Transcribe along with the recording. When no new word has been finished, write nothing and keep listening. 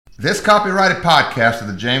This copyrighted podcast of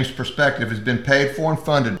the James Perspective has been paid for and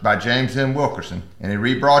funded by James M. Wilkerson. Any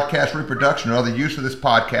rebroadcast, reproduction, or other use of this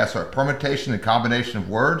podcast are a permutation and combination of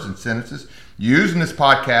words and sentences used in this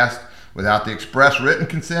podcast without the express written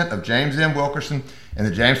consent of James M. Wilkerson and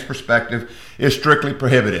the James Perspective is strictly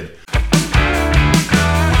prohibited.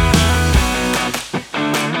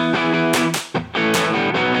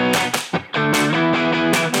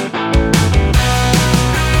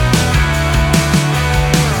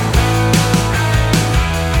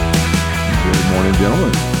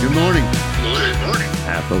 Gentlemen. Good morning. Good morning.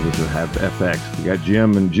 Half of us have FX. We got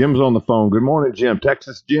Jim, and Jim's on the phone. Good morning, Jim.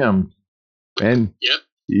 Texas Jim. And Yep.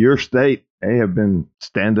 Your state, they have been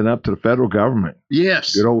standing up to the federal government.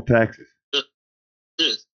 Yes. Good old Texas.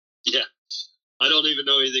 Yeah. I don't even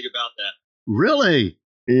know anything about that. Really?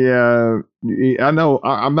 Yeah, I know.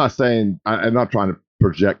 I'm not saying, I'm not trying to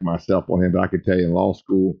project myself on him, but I can tell you in law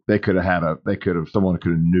school, someone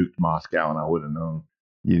could have nuked Moscow and I would have known.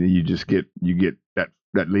 You get that,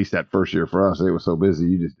 at least that first year for us, it was so busy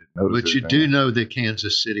you just didn't notice. But you do know that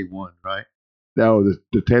Kansas City won, right? No,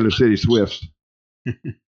 the Taylor City Swifts. I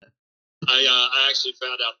actually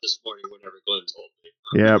found out this morning whenever Glenn told me.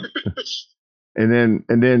 Yep.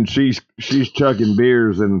 And then she's chugging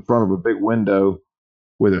beers in front of a big window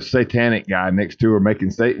with a satanic guy next to her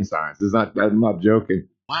making Satan signs. I'm not joking.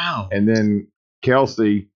 Wow. And then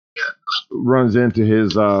Kelsey runs into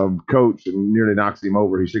his coach and nearly knocks him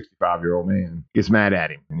over. He's a 65-year-old man. Gets mad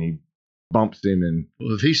at him and he bumps him. And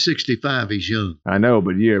Well, if he's 65, he's young. I know,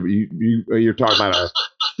 but you're talking about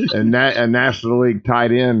a National League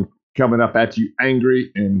tight end coming up at you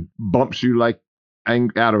angry and bumps you like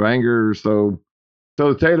out of anger. So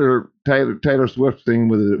Taylor Swift thing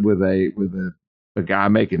with a guy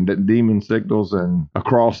making demon signals and a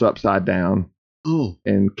cross upside down. Oh,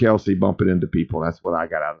 And Kelsey bumping into people. That's what I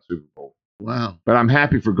got out of the Super Bowl. wow. But I'm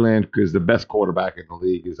happy for Glenn because the best quarterback in the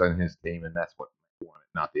league is on his team, and that's what he wanted,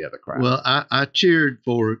 not the other crowd. Well, I cheered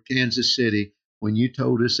for Kansas City when you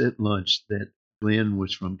told us at lunch that Glenn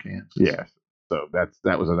was from Kansas. Yes. So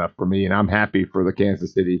that was enough for me, and I'm happy for the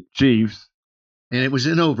Kansas City Chiefs. And it was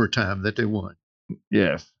in overtime that they won.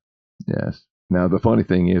 Yes. Now, the funny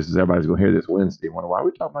thing is everybody's going to hear this Wednesday and wonder, why are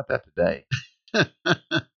we talking about that today?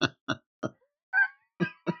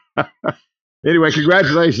 Anyway,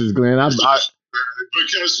 congratulations, Glenn.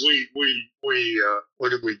 Because we what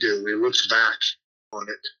did we do? We looked back on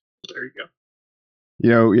it. There you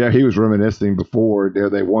go. He was reminiscing before.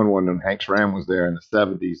 They won one, and Hank Schramm was there in the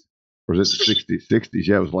 70s. Or was it the 60s? 60s.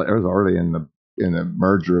 Yeah, it was early in the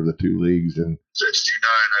merger of the two leagues. And 69,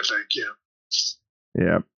 I think, yeah.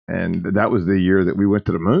 Yeah, and that was the year that we went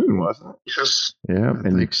to the moon, wasn't it? Yes. Yeah,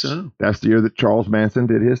 I think so. That's the year that Charles Manson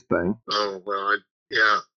did his thing. Oh, well,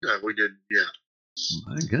 we did, yeah.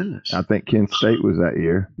 My goodness. I think Kent State was that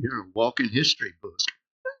year. You're a walking history book.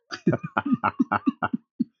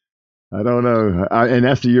 I don't know. And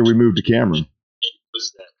that's the year we moved to Cameron. It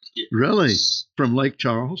was that year. Really? From Lake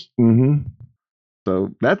Charles? Mm-hmm.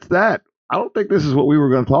 So that's that. I don't think this is what we were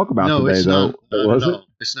going to talk about today, it's though. not. Was No, it?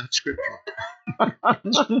 it's not scriptural.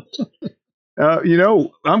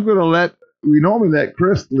 We normally let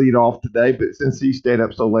Chris lead off today, but since he stayed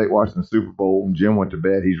up so late watching the Super Bowl and Jim went to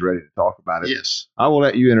bed, he's ready to talk about it. Yes. I will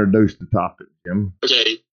let you introduce the topic, Jim.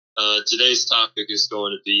 Okay. Today's topic is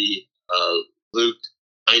going to be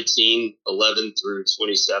Luke-19, 11 through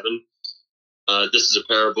 27. This is a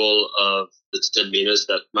parable of the 10 Minas.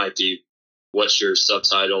 That might be what's your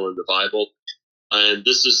subtitle in the Bible. And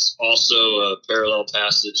this is also a parallel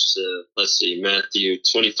passage to, Matthew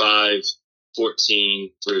 25,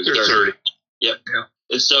 14 through 30. Yep. Yeah.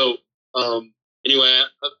 And so, anyway,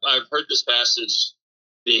 I've heard this passage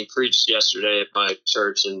being preached yesterday at my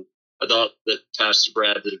church, and I thought that Pastor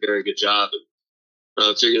Brad did a very good job. And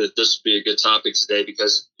I figured that this would be a good topic today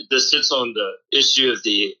because this sits on the issue of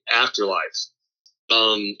the afterlife,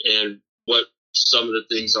 and what some of the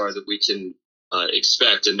things are that we can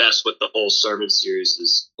expect. And that's what the whole sermon series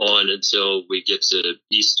is on until we get to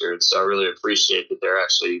Easter. And so I really appreciate that they're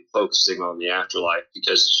actually focusing on the afterlife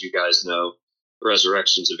because, as you guys know,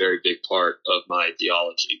 resurrection is a very big part of my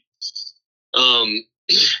theology. And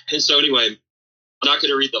so anyway, I'm not going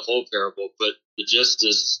to read the whole parable, but the gist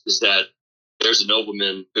is that there's a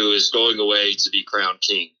nobleman who is going away to be crowned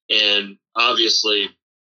king. And obviously,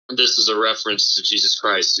 this is a reference to Jesus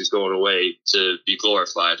Christ, who's going away to be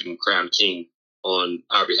glorified and crowned king on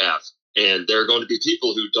our behalf. And there are going to be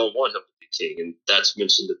people who don't want him to be king, and that's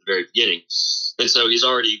mentioned at the very beginning. And so he's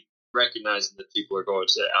already recognizing that people are going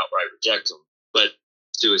to outright reject him. But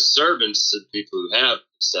to his servants, to the people who have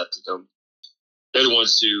accepted him, they're the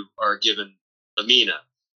ones who are given a Mina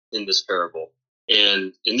in this parable.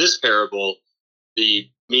 And in this parable, the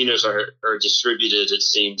minas are distributed, it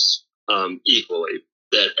seems, equally,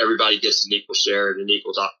 that everybody gets an equal share and an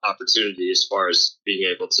equal opportunity as far as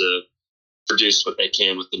being able to produce what they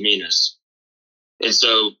can with the minas. And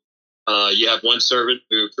so you have one servant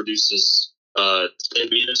who produces 10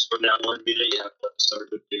 minas from that one mina. You have another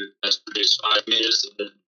servant who has produced 5 minas, and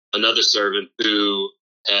then another servant who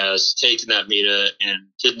has taken that mina and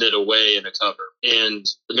hidden it away in a cover. And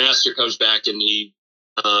the master comes back and he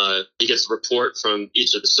gets a report from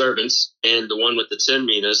each of the servants, and the one with the 10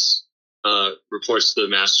 minas reports to the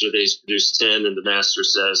master that he's produced 10, and the master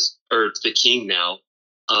says, or the king now,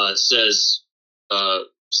 says,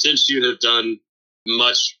 since you have done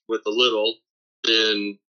much with a little,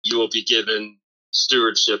 then you will be given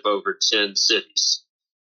stewardship over 10 cities.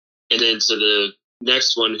 And then to the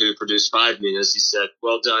next one who produced 5 minas, he said,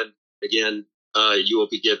 well done. Again, you will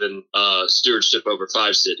be given stewardship over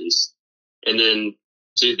 5 cities. And then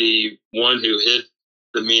to the one who hid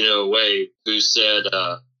the mina away, who said,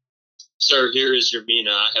 sir, here is your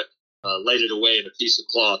mina. I have laid it away in a piece of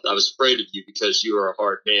cloth. I was afraid of you because you are a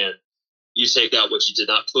hard man. You take out what you did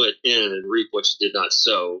not put in and reap what you did not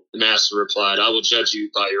sow. The master replied, I will judge you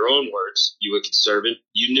by your own words, you wicked servant.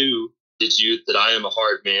 You knew, did you, that I am a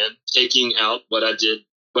hard man, taking out what I did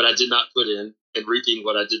not put in, and reaping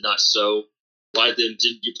what I did not sow? Why then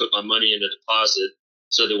didn't you put my money in a deposit,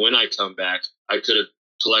 so that when I come back, I could have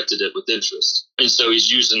collected it with interest? And so he's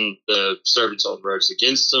using the servant's own words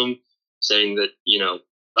against him, saying that,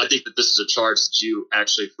 I think that this is a charge that you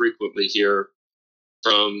actually frequently hear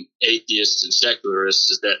from atheists and secularists,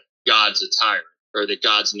 is that God's a tyrant, or that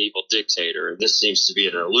God's an evil dictator. And this seems to be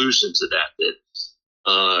an allusion to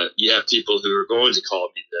that you have people who are going to call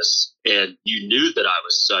me this, and you knew that I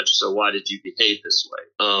was such, so why did you behave this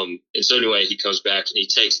way? And so anyway, he comes back and he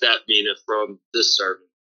takes that mina from this servant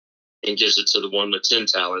and gives it to the one with 10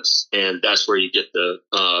 talents. And that's where you get the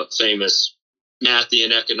famous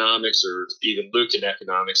Matthean economics, or even Lucan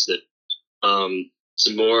economics, that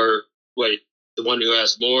the one who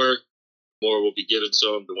has more will be given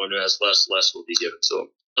to him. The one who has less will be given to him.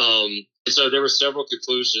 And so there were several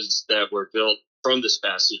conclusions that were built from this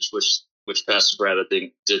passage, which Pastor Brad, I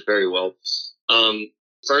think, did very well.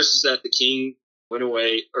 First is that the king went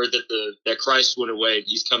away, or that Christ went away.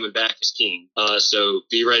 He's coming back as king. So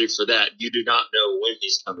be ready for that. You do not know when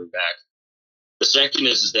he's coming back. The second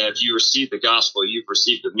is that if you receive the gospel, you've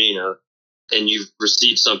received the mina, and you've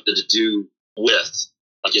received something to do with.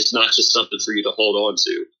 Like, it's not just something for you to hold on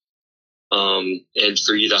to, and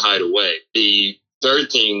for you to hide away. The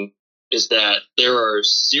third thing is that there are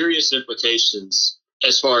serious implications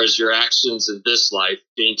as far as your actions in this life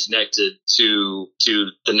being connected to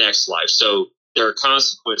the next life. So there are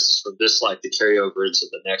consequences from this life to carry over into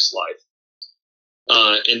the next life.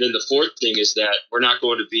 And then the fourth thing is that we're not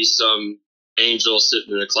going to be some angel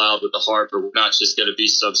sitting in a cloud with a harp, or we're not just going to be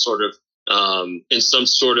some sort of in some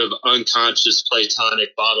sort of unconscious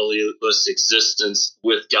Platonic bodiless existence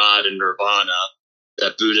with God and nirvana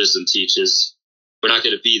that Buddhism teaches. We're not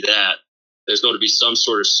going to be that. There's going to be some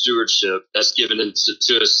sort of stewardship that's given to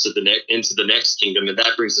us into the next kingdom. And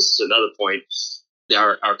that brings us to another point.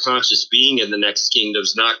 Our conscious being in the next kingdom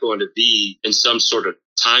is not going to be in some sort of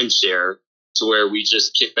timeshare to where we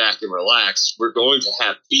just kick back and relax. We're going to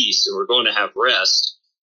have peace and we're going to have rest,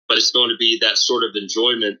 but it's going to be that sort of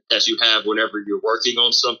enjoyment that you have whenever you're working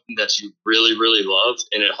on something that you really, really love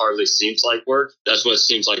and it hardly seems like work. That's what it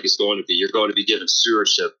seems like it's going to be. You're going to be given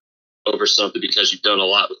stewardship over something because you've done a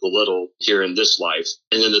lot with a little here in this life.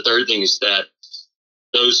 And then the third thing is that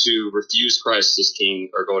those who refuse Christ as king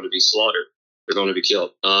are going to be slaughtered. They're going to be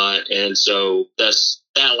killed. And so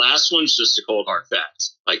that last one's just a cold hard fact.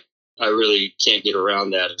 Like, I really can't get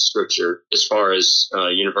around that in scripture as far as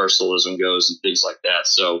universalism goes and things like that.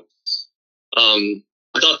 So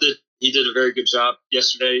I thought that he did a very good job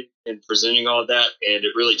yesterday in presenting all of that, and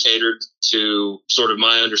it really catered to sort of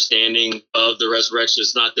my understanding of the resurrection.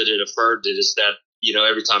 It's not that it affirmed it, it's that,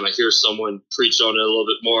 every time I hear someone preach on it a little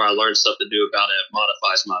bit more, I learn something new about it. It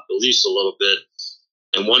modifies my beliefs a little bit.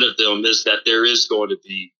 And one of them is that there is going to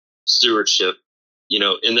be stewardship,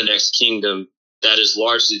 in the next kingdom that is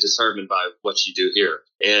largely determined by what you do here.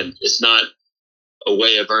 And it's not a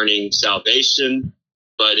way of earning salvation,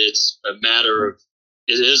 but it is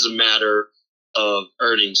a matter of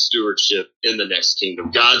earning stewardship in the next kingdom.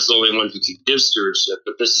 God's the only one who can give stewardship,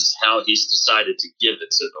 but this is how he's decided to give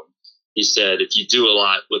it to them. He said, if you do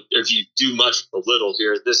much with a little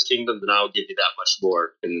here in this kingdom, then I will give you that much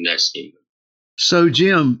more in the next kingdom. So,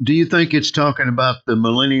 Jim, do you think it's talking about the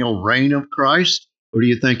millennial reign of Christ, or do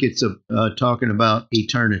you think it's talking about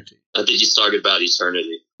eternity? I think he's talking about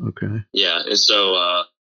eternity. Okay. Yeah, and so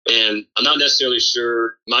and I'm not necessarily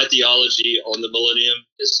sure. My theology on the millennium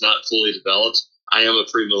is not fully developed. I am a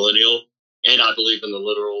premillennial, and I believe in the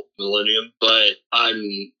literal millennium, but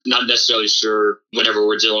I'm not necessarily sure whenever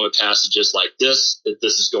we're dealing with passages like this, that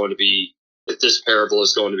this parable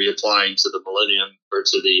is going to be applying to the millennium or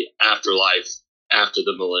to the afterlife after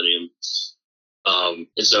the millennium.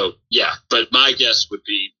 And so, yeah, but my guess would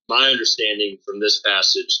be, my understanding from this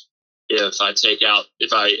passage, if I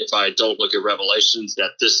don't look at Revelations,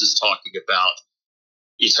 that this is talking about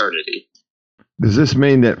eternity. Does this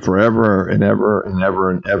mean that forever and ever and ever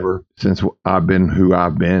and ever, since I've been who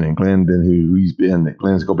I've been and Glenn been who he's been, that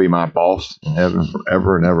Glenn's going to be my boss in heaven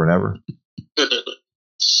forever and ever and ever?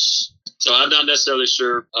 So I'm not necessarily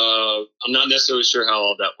sure. I'm not necessarily sure how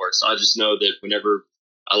all that works. I just know that whenever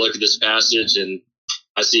I look at this passage and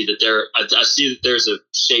I see that there's a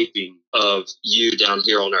shaping of you down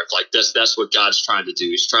here on earth. Like that's what God's trying to do.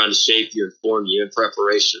 He's trying to shape you and form you in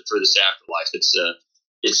preparation for this afterlife.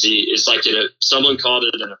 It's like someone called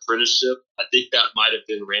it an apprenticeship. I think that might have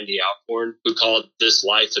been Randy Alcorn who called this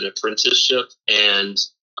life an apprenticeship. And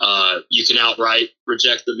you can outright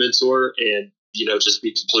reject the mentor and just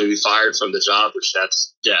be completely fired from the job, which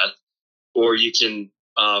that's death. Or you can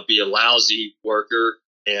be a lousy worker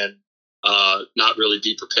and not really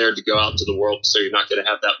be prepared to go out into the world, so you're not going to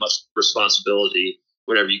have that much responsibility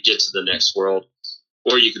whenever you get to the next world.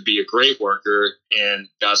 Or you could be a great worker, and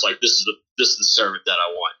God's like, this is the servant that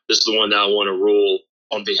I want. This is the one that I want to rule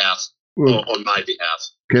on my behalf.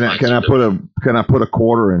 Can I put a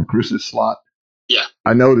quarter in Chris's slot? Yeah.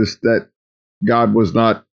 I noticed that God was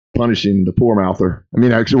not punishing the poor mouther. I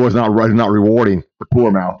mean, actually, was not rewarding the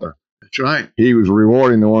poor mouther. That's right. He was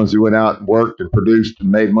rewarding the ones who went out and worked and produced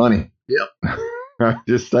and made money. Yep. I'm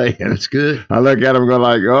just saying. That's good. I look at him and go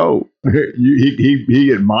like, oh,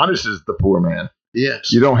 he admonishes the poor man.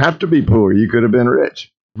 Yes. You don't have to be poor. You could have been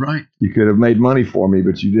rich. Right. You could have made money for me,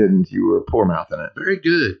 but you didn't. You were poor mouthing it. Very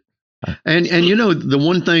good. And the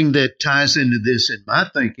one thing that ties into this in my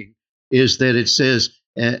thinking is that it says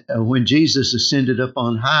when Jesus ascended up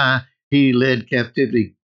on high, he led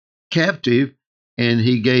captivity captive, and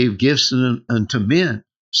he gave gifts unto men,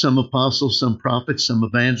 some apostles, some prophets, some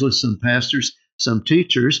evangelists, some pastors, some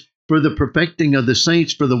teachers, for the perfecting of the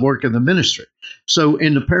saints, for the work of the ministry. So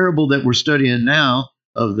in the parable that we're studying now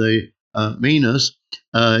of the Minas,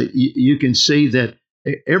 you can see that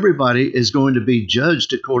everybody is going to be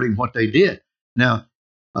judged according to what they did. Now,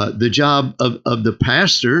 the job of the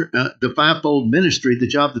pastor, the fivefold ministry,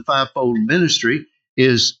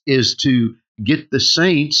 is to get the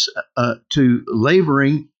saints to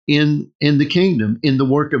laboring in the kingdom, in the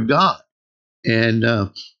work of God. And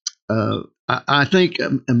I think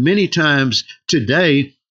many times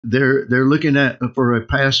today they're looking at for a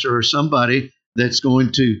pastor or somebody that's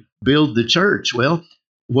going to build the church. Well,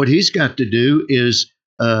 what he's got to do is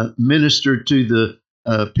minister to the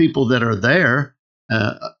people that are there,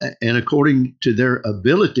 and according to their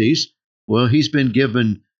abilities. Well, he's been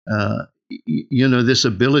given this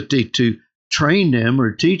ability to train them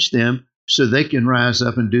or teach them so they can rise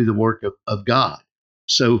up and do the work of God.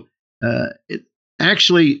 So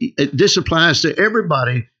this applies to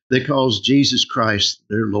everybody that calls Jesus Christ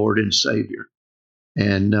their Lord and Savior.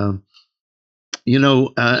 And, and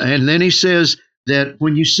then he says that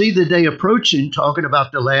when you see the day approaching, talking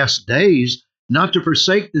about the last days, not to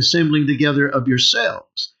forsake the assembling together of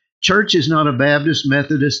yourselves. Church is not a Baptist,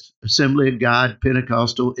 Methodist, Assembly of God,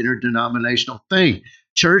 Pentecostal, interdenominational thing.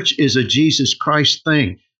 Church is a Jesus Christ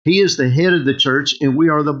thing. He is the head of the church, and we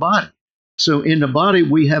are the body. So in the body,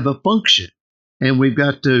 we have a function, and we've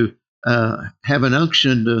got to have an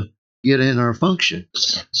unction to get in our function.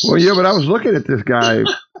 Well, yeah, but I was looking at this guy.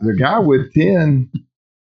 The guy with 10,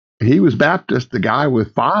 he was Baptist. The guy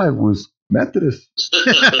with 5 was Methodist.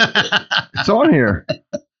 It's on here.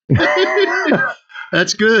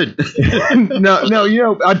 That's good.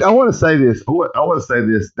 No, I want to say this. I want to say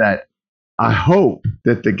this, that I hope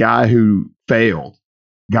that the guy who failed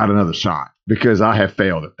got another shot, because I have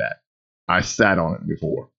failed at that. I sat on it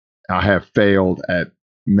before. I have failed at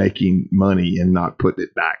making money and not putting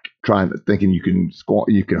it back, thinking you can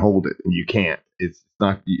hold it, and you can't. It's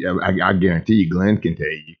not. I guarantee you, Glenn can tell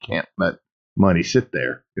you, you can't let money sit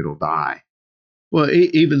there. It'll die. Well,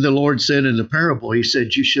 even the Lord said in the parable, he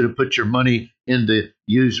said you should have put your money in the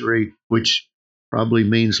usury, which probably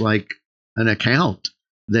means like an account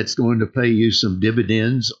that's going to pay you some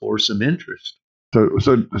dividends or some interest.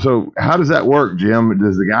 So how does that work, Jim?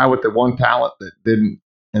 Does the guy with the one talent that didn't,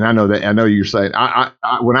 and I know you're saying, I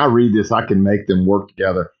when I read this, I can make them work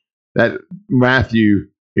together. That Matthew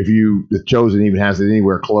the chosen even has it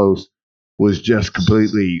anywhere close, was just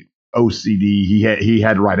completely OCD. He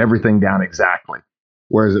had to write everything down exactly.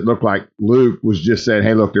 Whereas it looked like Luke was just saying,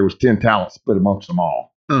 hey, look, there was 10 talents split amongst them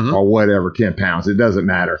all, or whatever, 10 pounds. It doesn't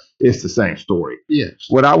matter. It's the same story. Yes.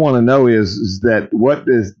 What I want to know is that what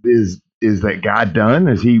is that guy done?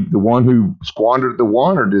 Is he the one who squandered the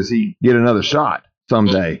one, or does he get another shot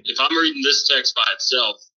someday? Well, if I'm reading this text by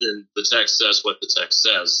itself, then the text says what the text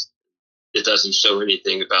says. It doesn't show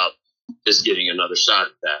anything about his getting another shot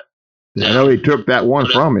at that. Now, I know he took that one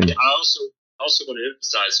from him. I also want to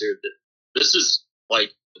emphasize here that this is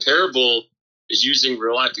like the parable is using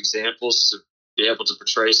real life examples to be able to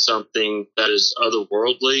portray something that is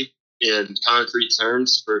otherworldly in concrete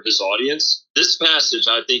terms for his audience. This passage,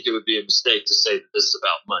 I think it would be a mistake to say that this is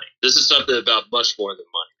about money. This is something about much more than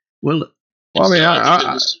money.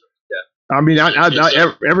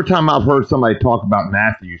 Every time I've heard somebody talk about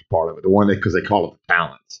Matthew's part of it, the one because they call it the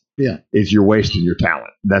talents, is you're wasting your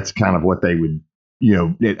talent. That's kind of what they would,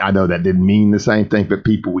 I know that didn't mean the same thing, but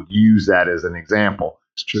people would use that as an example.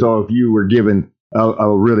 So if you were given a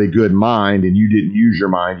really good mind and you didn't use your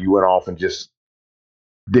mind, you went off and just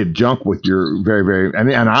did junk with your very, very,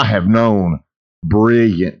 and I have known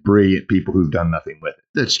brilliant people who've done nothing with it.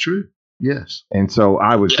 That's true. Yes. And so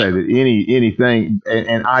I would say that anything,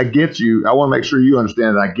 and I get you, I want to make sure you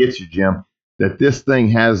understand that I get you, Jim, that this thing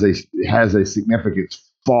has a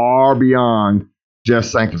significance far beyond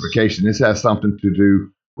just sanctification. This has something to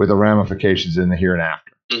do with the ramifications in the here and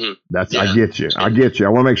after. Mm-hmm. I get you. I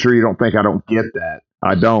want to make sure you don't think I don't get that.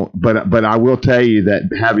 I don't, but I will tell you that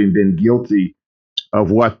having been guilty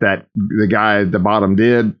of what the guy at the bottom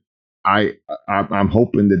did, I'm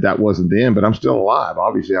hoping that wasn't the end, but I'm still alive.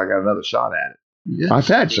 Obviously, I got another shot at it. Yes. I've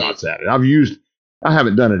had shots at it. I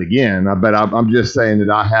haven't done it again, but I'm just saying that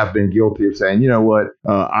I have been guilty of saying, you know what,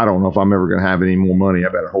 I don't know if I'm ever going to have any more money. I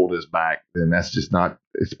better hold this back. And that's just not,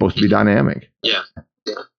 it's supposed to be dynamic. Yeah.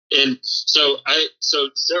 And so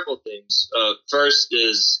several things. First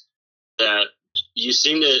is that you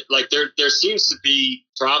seem to, like, there seems to be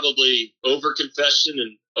probably over confession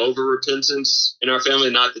and over repentance in our family.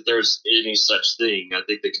 Not that there's any such thing. I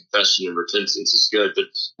think the confession and repentance is good, but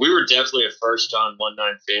we were definitely a 1 John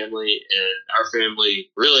 1:9 family, and our family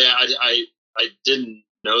really, I didn't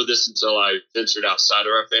know this until I ventured outside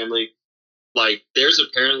of our family. Like, there's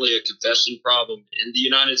apparently a confession problem in the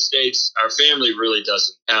United States. Our family really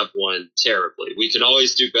doesn't have one terribly. We can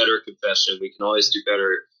always do better at confession. We can always do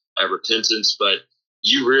better at repentance, but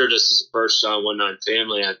you reared us as a 1 John 1:9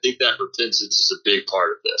 family. I think that repentance is a big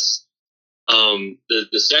part of this.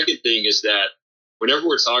 The second thing is that whenever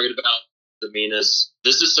we're talking about the Minas,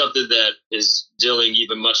 this is something that is dealing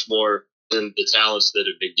even much more than the talents that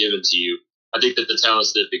have been given to you. I think that the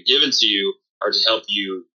talents that have been given to you are to help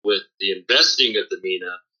you with the investing of the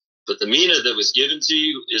Mina, but the Mina that was given to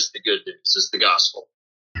you is the good news, it's the gospel.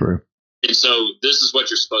 True. And so this is what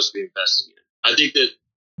you're supposed to be investing in. I think that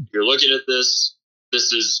if you're looking at this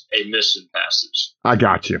is a mission passage. I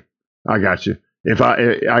got you. If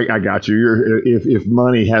I got you. If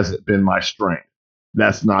money hasn't been my strength,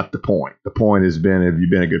 that's not the point. The point has been, have you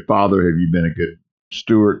been a good father? Have you been a good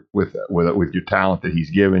steward with your talent that he's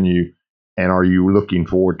given you? And are you looking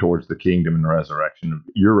forward towards the kingdom and the resurrection,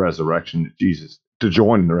 your resurrection that Jesus, to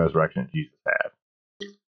join in the resurrection that Jesus had?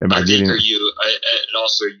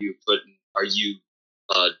 Are you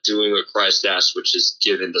doing what Christ asked, which is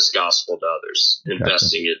giving this gospel to others,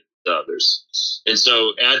 investing it to others? And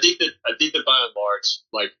I think that by and large,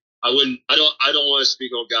 like, I don't want to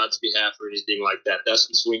speak on God's behalf or anything like that. That's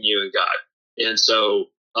between you and God. And so,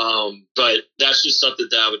 but that's just something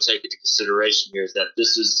that I would take into consideration here, is that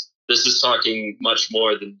this is talking much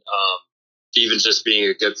more than even just being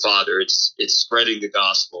a good father. It's spreading the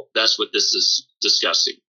gospel. That's what this is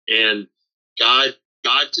discussing. And God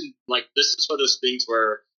can, like, this is one of those things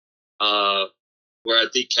where I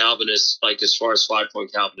think Calvinists, like, as far as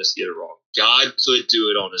 5-point Calvinists, get it wrong. God could do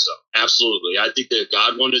it on his own. Absolutely. I think that if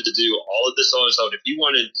God wanted to do all of this on his own, if he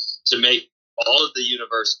wanted to make all of the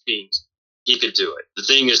universe pink, he could do it. The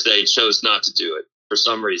thing is, they chose not to do it for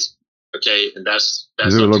some reason. Okay, and that's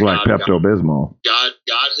does it look like Pepto-Bismol? God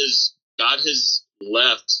has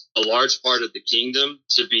left a large part of the kingdom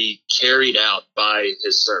to be carried out by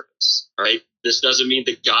his servants. Right? This doesn't mean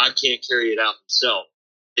that God can't carry it out himself.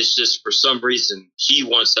 It's just, for some reason, he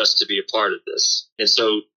wants us to be a part of this. And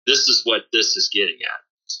so this is what this is getting at.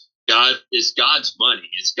 God is God's money.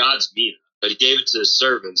 It's God's Mina, but he gave it to his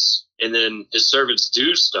servants, and then his servants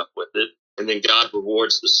do stuff with it, and then God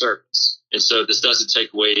rewards the servants. And so this doesn't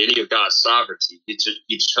take away any of God's sovereignty.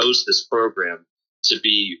 He chose this program to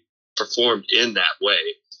be performed in that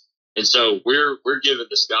way. And so we're given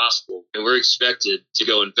this gospel, and we're expected to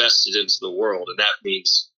go invest it into the world, and that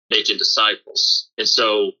means making disciples. And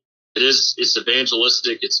so it's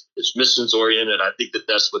evangelistic, it's missions oriented. I think that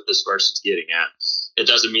that's what this verse is getting at. It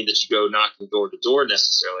doesn't mean that you go knocking door to door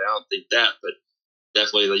necessarily. I don't think that, but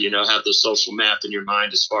definitely, have the social map in your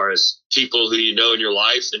mind as far as people who you know in your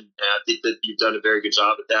life. And I think that you've done a very good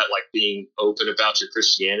job at that, like being open about your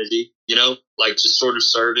Christianity, like just sort of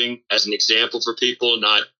serving as an example for people,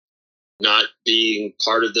 not being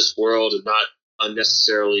part of this world and not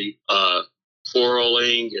unnecessarily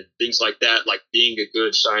quarreling and things like that, like being a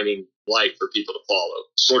good shining light for people to follow,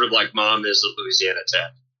 sort of like Mom is at Louisiana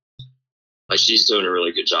Tech. Like she's doing a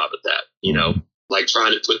really good job at that, like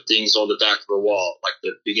trying to put things on the back of a wall, like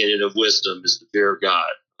the beginning of wisdom is the fear of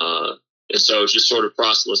God. And so just sort of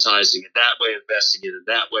proselytizing it that way, investing it in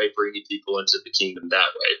that way, bringing people into the kingdom that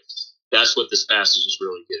way. That's what this passage is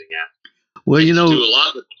really getting at. Well, do a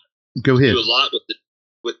lot with go ahead. Do a lot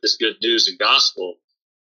with this good news and gospel,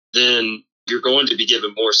 then you're going to be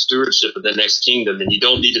given more stewardship of the next kingdom, and you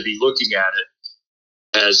don't need to be looking at it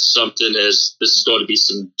as something as this is going to be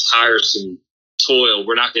some tiresome toil.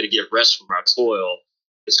 We're not going to get rest from our toil.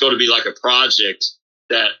 It's going to be like a project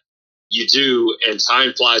that you do, and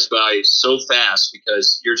time flies by so fast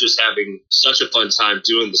because you're just having such a fun time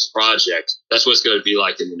doing this project. That's what it's going to be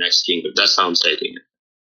like in the next kingdom. That's how I'm taking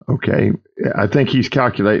it. Okay. I think he's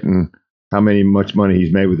calculating how much money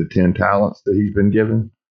he's made with the 10 talents that he's been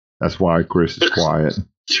given. That's why Chris is quiet.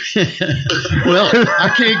 Well,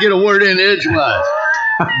 I can't get a word in edgewise.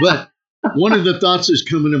 But one of the thoughts that's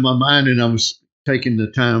coming to my mind, and I was taking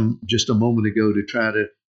the time just a moment ago to try to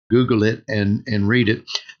Google it and read it.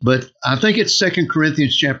 But I think it's 2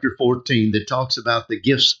 Corinthians chapter 14 that talks about the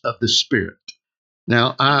gifts of the Spirit.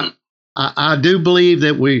 Now, I do believe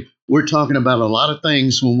that we're talking about a lot of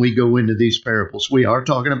things when we go into these parables. We are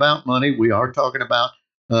talking about money. We are talking about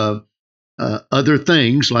other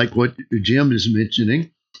things like what Jim is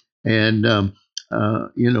mentioning, and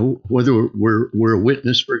whether we're a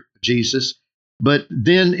witness for Jesus. But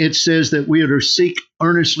then it says that we are to seek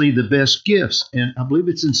earnestly the best gifts, and I believe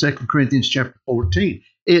it's in 2 Corinthians chapter 14.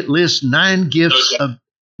 It lists 9 gifts of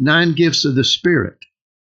the Spirit,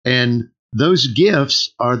 and those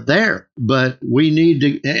gifts are there, but we need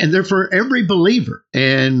to, and they're for every believer,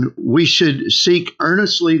 and we should seek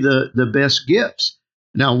earnestly the best gifts.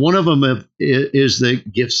 Now, one of them is the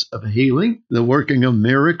gifts of healing, the working of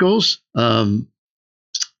miracles, tongues,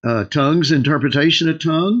 interpretation of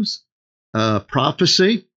tongues,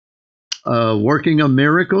 prophecy, working of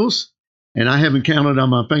miracles. And I haven't counted on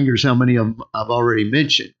my fingers how many of them I've already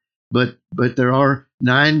mentioned, but there are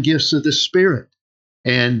 9 gifts of the Spirit,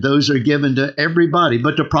 and those are given to everybody.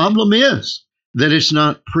 But the problem is that it's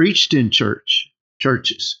not preached in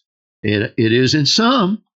churches. It is in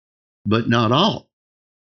some, but not all.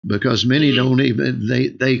 Because many don't even,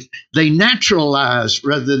 they naturalize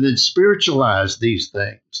rather than spiritualize these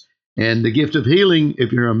things. And the gift of healing,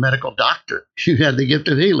 if you're a medical doctor, you have the gift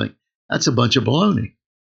of healing. That's a bunch of baloney.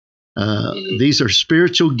 These are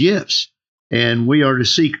spiritual gifts, and we are to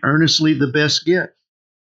seek earnestly the best gift.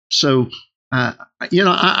 So, I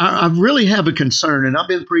really have a concern, and I've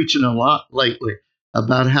been preaching a lot lately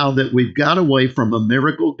about how that we've got away from a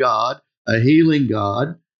miracle God, a healing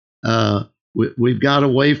God. We've got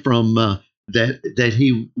away from that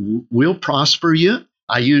He will prosper you.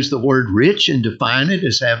 I use the word rich and define it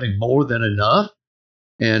as having more than enough,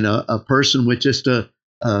 and a person with just a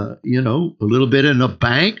little bit in a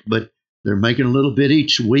bank, but they're making a little bit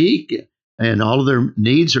each week, and all of their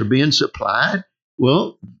needs are being supplied.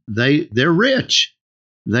 Well, they're rich.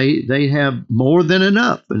 They have more than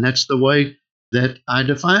enough, and that's the way that I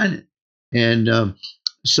define it. And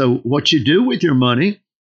so, what you do with your money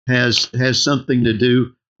has something to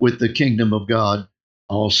do with the kingdom of God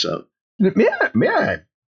also. May I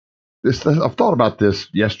I've thought about this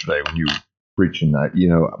yesterday when you were preaching that.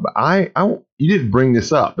 You didn't bring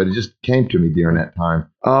this up, but it just came to me during that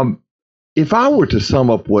time. If I were to sum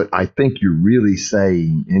up what I think you're really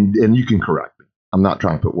saying, and you can correct me, I'm not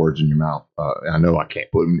trying to put words in your mouth. I know I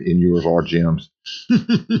can't put them in yours or Jim's.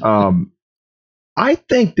 I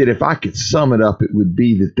think that if I could sum it up, it would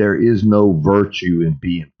be that there is no virtue in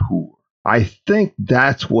being poor. I think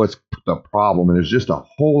that's what's the problem. And there's just a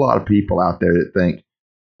whole lot of people out there that think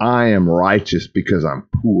I am righteous because I'm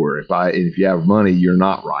poor. If you have money, you're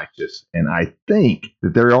not righteous. And I think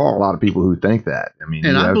that there are a lot of people who think that. I mean,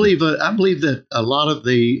 I believe that a lot of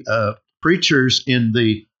the preachers in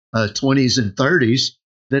the 20s and 30s,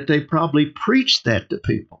 that they probably preached that to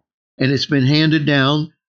people, and it's been handed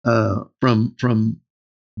down from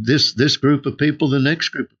this group of people, the next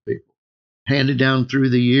group of people. handed down through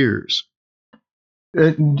the years.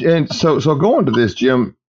 And so going to this,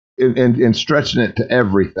 Jim, and stretching it to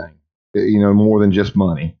everything, more than just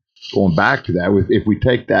money. Going back to that, if we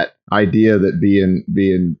take that idea that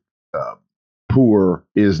being poor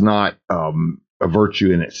is not a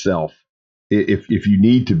virtue in itself, if you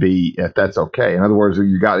need to be, if that's okay. In other words,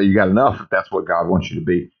 you got enough if that's what God wants you to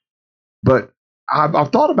be. But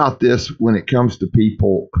I've thought about this when it comes to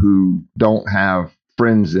people who don't have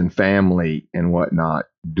friends and family and whatnot.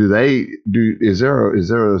 Is there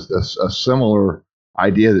a similar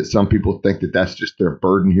idea that some people think that that's just their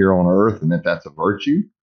burden here on earth and that that's a virtue?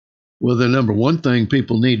 Well, the number one thing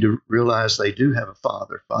people need to realize, they do have a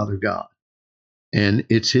Father God, and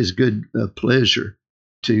it's His good pleasure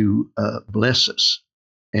to bless us,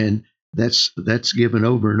 and that's given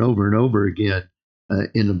over and over and over again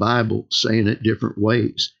in the Bible, saying it different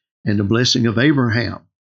ways. And the blessing of Abraham,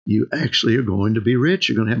 you actually are going to be rich.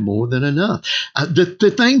 You're going to have more than enough.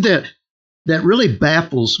 The thing that really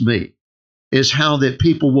baffles me is how that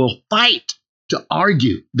people will fight to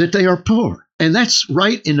argue that they are poor. And that's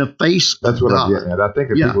right in the face of God. That's what I'm getting at. I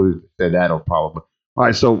think if people who said that will probably. All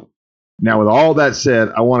right. So now with all that said,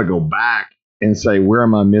 I want to go back and say, where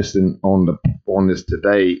am I missing on this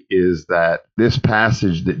today is that this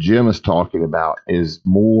passage that Jim is talking about is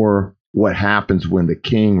more what happens when the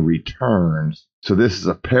king returns. So this is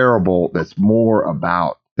a parable that's more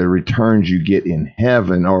about the returns you get in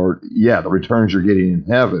heaven, the returns you're getting in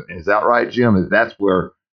heaven. Is that right, Jim? That's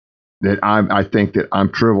where that I think that I'm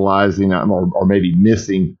trivializing or maybe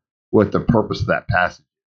missing what the purpose of that passage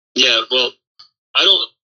is. Yeah, well, I don't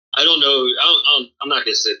know. I'm not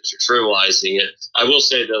going to say that you're trivializing it. I will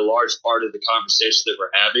say that a large part of the conversation that we're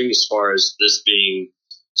having, as far as this being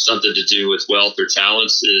something to do with wealth or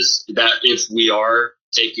talents, is that if we are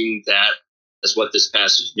taking that as what this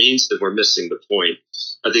passage means, then we're missing the point.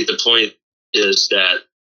 I think the point is that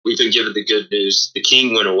we've been given the good news. The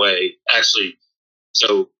king went away. Actually,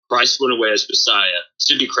 so Christ went away as Messiah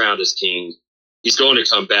to be crowned as king. He's going to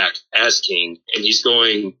come back as king, and he's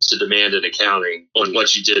going to demand an accounting on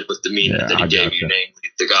what you did with the Mina that he gave you,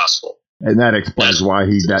 namely the gospel. And that explains why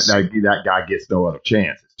that guy gets no other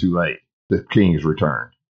chance. It's too late. The king's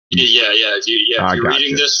returned. Yeah. If you're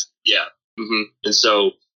reading this, Mm-hmm. And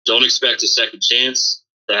so don't expect a second chance.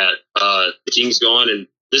 That the king's gone, and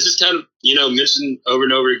this is kind of mentioned over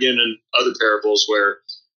and over again in other parables where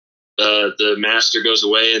the master goes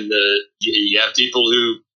away, and you have people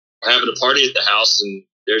who are having a party at the house, and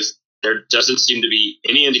there doesn't seem to be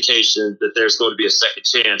any indication that there's going to be a second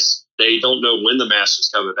chance. They don't know when the master's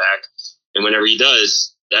coming back, and whenever he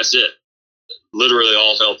does, that's it. Literally,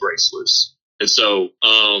 all hell breaks loose. And so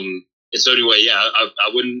anyway,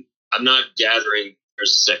 I'm not gathering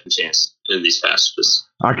there's a second chance in these passages.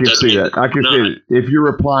 I can see that. I can see it. If you're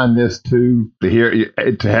applying this to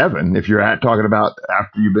heaven, if you're talking about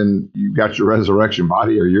after you got your resurrection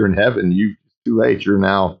body, or you're in heaven, too late. You're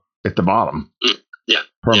now at the bottom. Yeah,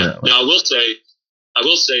 permanently. Yeah. Now I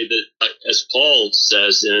will say that, as Paul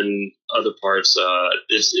says in other parts,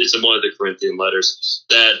 it's in one of the Corinthian letters,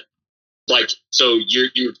 that so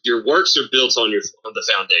your works are built on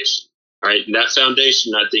the foundation, right? And that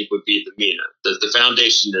foundation, I think, would be the Mina. The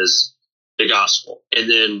foundation is the gospel. And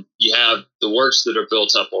then you have the works that are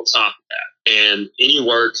built up on top of that. And any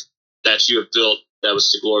work that you have built that was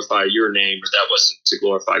to glorify your name, or that wasn't to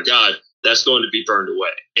glorify God, that's going to be burned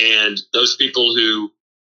away. And those people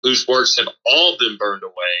whose works have all been burned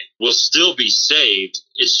away will still be saved.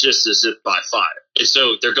 It's just as if by fire. And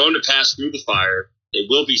so they're going to pass through the fire. They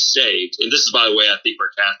will be saved. And this is, by the way, I think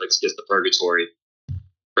where Catholics get the purgatory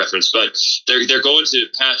reference, but they're going to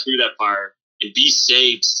pass through that fire and be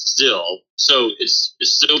saved still. So it's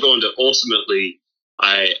still going to ultimately,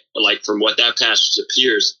 from what that passage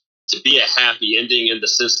appears, to be a happy ending in the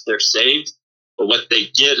sense that they're saved. But what they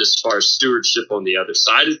get as far as stewardship on the other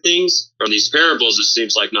side of things, from these parables, it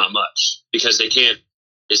seems like not much, because they can't.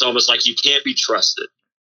 It's almost like you can't be trusted.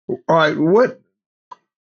 All right, what?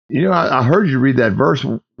 I heard you read that verse.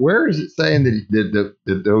 Where is it saying that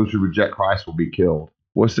those who reject Christ will be killed?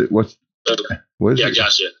 What is it?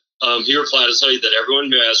 Gotcha. He replied, "I tell you that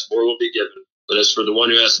everyone who has more will be given, but as for the one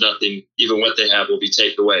who has nothing, even what they have will be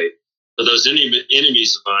taken away. For those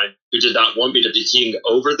enemies of mine who did not want me to be king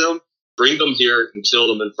over them, bring them here and kill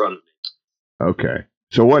them in front of me." Okay.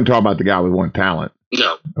 So it wasn't talking about the guy with one talent.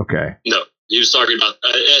 No. Okay. No. He was talking about,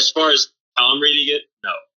 as far as how I'm reading it,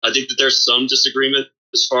 no. I think that there's some disagreement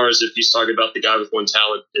as far as if he's talking about the guy with one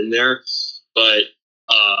talent in there. But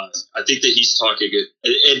I think that he's talking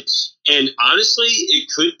it. And honestly, it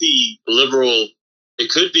could be liberal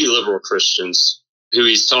Christians who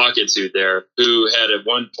he's talking to there, who had at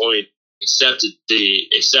one point accepted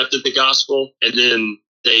the gospel, and then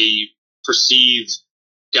they perceived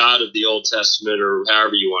God of the Old Testament, or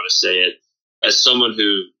however you want to say it, as someone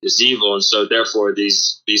who is evil, and so therefore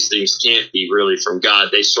these things can't be really from God.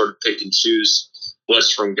 They sort of pick and choose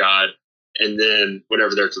what's from God, and then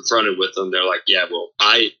whenever they're confronted with them, they're like, "Yeah, well,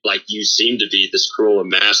 you seem to be this cruel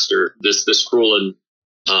master, this cruel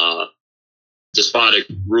and despotic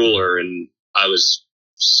ruler, and I was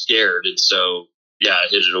scared, and so yeah, I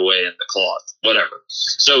hid it away in the cloth, whatever."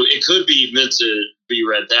 So it could be meant to be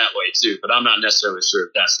read that way too, but I'm not necessarily sure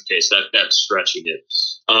if that's the case. That's stretching it.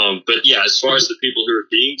 But yeah, as far as the people who are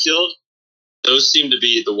being killed, those seem to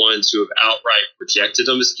be the ones who have outright rejected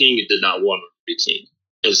him as king and did not want him to be king.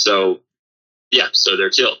 And so, yeah, so they're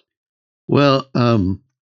killed. Well,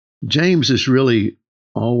 James is really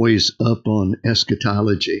always up on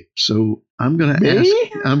eschatology. So I'm going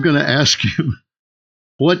to ask you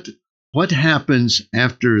what happens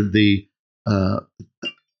after the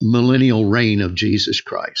millennial reign of Jesus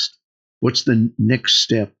Christ? What's the next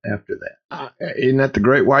step after that? Isn't that the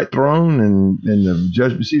great white throne and the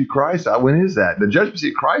judgment seat of Christ? When is that? The judgment seat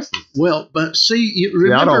of Christ is... Well, but see,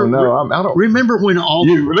 remember, I don't know. I don't remember when all...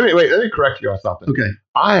 Let me correct you on something. Okay.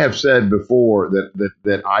 I have said before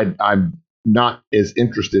that I'm not as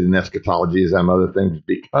interested in eschatology as I'm other things,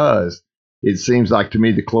 because it seems like to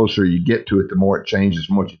me the closer you get to it, the more it changes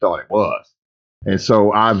from what you thought it was. And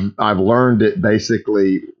so I've learned it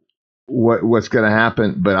basically what's going to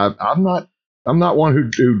happen, but I'm not one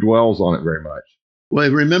who dwells on it very much.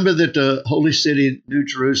 Well, remember that the holy city, New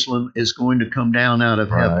Jerusalem, is going to come down out of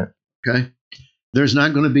heaven. Okay, there's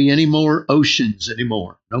not going to be any more oceans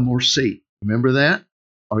anymore. No more sea. Remember that?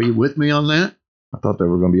 Are you with me on that? I thought there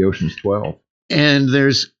were going to be Oceans 12. And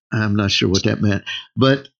I'm not sure what that meant,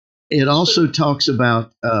 but it also talks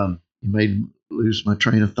about. You made lose my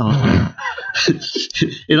train of thought.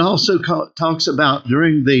 It also talks about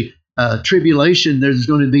during the tribulation, there's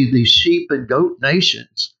going to be these sheep and goat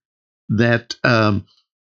nations that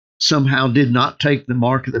somehow did not take the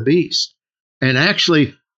mark of the beast. And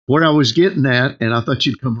actually, where I was getting at, and I thought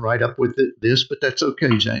you'd come right up with this, but that's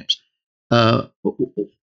okay, James.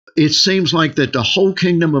 It seems like that the whole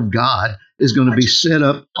kingdom of God is going to be set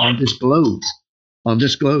up on this globe,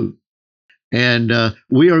 and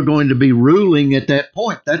we are going to be ruling at that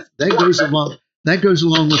point. That goes along. That goes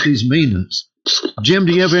along with these Minas. Jim,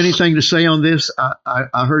 do you have anything to say on this?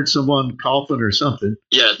 I heard someone coughing or something.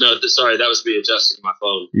 Yeah, no, sorry, that was me adjusting my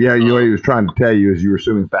phone. Yeah, what he was trying to tell you is you were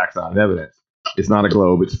assuming facts on evidence. It's not a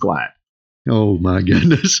globe; it's flat. Oh my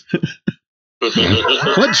goodness!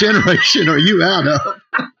 What generation are you out of?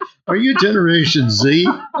 Are you Generation Z?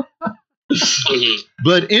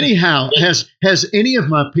 But anyhow, has any of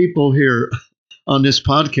my people here on this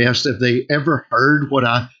podcast, have they ever heard what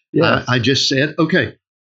I just said? Okay,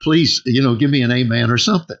 please, give me an amen or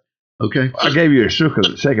something. Okay, I gave you a shake of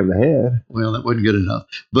the head. Well, that wasn't good enough.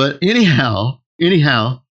 But anyhow,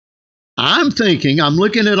 I'm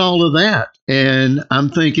looking at all of that, and I'm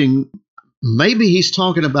thinking maybe he's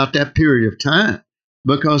talking about that period of time,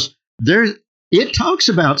 because it talks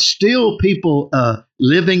about still people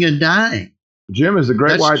living and dying. Jim, is the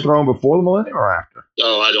great white throne before the millennium or after?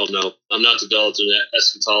 Oh, I don't know. I'm not developed in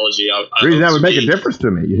eschatology. The reason that would make a difference to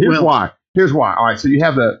me. Here's why. All right, so you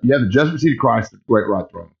have the judgment seat of Christ, the great white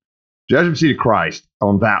throne. Judgment seat of Christ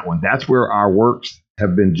on that one. That's where our works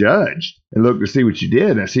have been judged and look to see what you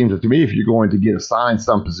did. And it seems to me if you're going to get assigned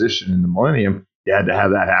some position in the millennium, you had to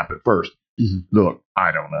have that happen first. Mm-hmm. Look,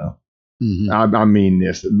 I don't know. Mm-hmm. I mean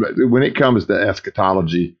this. When it comes to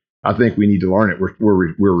eschatology, I think we need to learn it.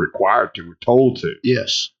 We're required to. We're told to.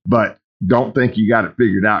 Yes. But don't think you got it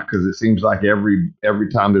figured out, because it seems like every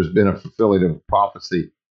time there's been a fulfilling of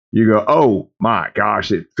prophecy, you go, oh my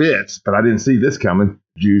gosh, it fits. But I didn't see this coming.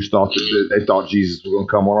 Jews thought they thought Jesus was going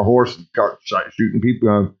to come on a horse and start shooting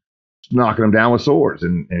people, knocking them down with swords,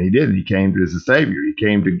 and he didn't. He came as a savior. He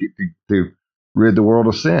came to rid the world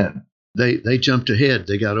of sin. They jumped ahead.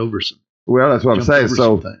 They got over some. Well, that's what I'm saying.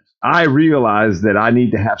 So I realize that I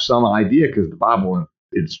need to have some idea, because the Bible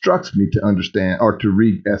instructs me to understand or to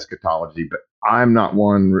read eschatology, but I'm not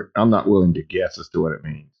willing to guess as to what it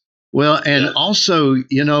means. Well, and also,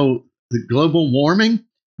 the global warming,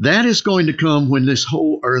 that is going to come when this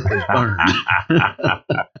whole earth is burned.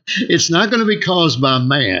 It's not going to be caused by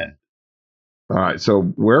man. All right. So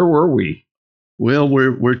where were we? Well,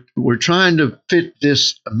 we're trying to fit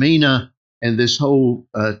this Mina and this whole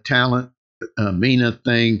talent Mina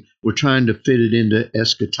thing. We're trying to fit it into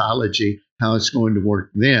eschatology, how it's going to work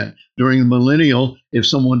then. During the millennial, if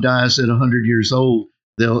someone dies at 100 years old,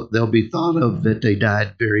 they'll be thought of that they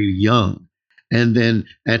died very young. And then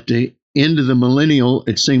at the end of the millennial,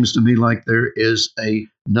 it seems to me like there is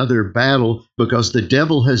another battle because the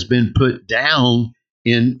devil has been put down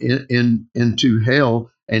into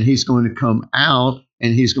hell, and he's going to come out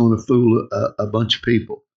and he's going to fool a bunch of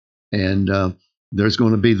people, and there's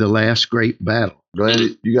going to be the last great battle.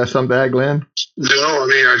 Glenn, you got something to add, Glenn? No, I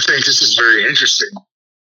mean, I think this is very interesting.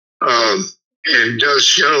 And does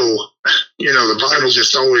show, the Bible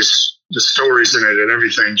just always, the stories in it and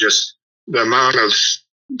everything, just the amount of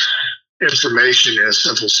information in a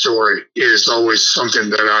simple story is always something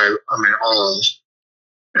that I'm in awe of,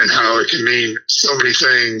 and how it can mean so many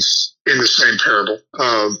things in the same parable.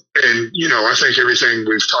 And I think everything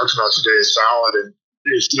we've talked about today is valid, and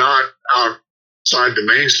it's not outside the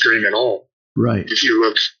mainstream at all. Right. If you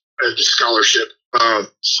look at the scholarship,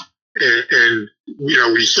 and you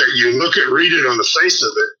read it on the face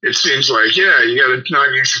of it, it seems like, you got to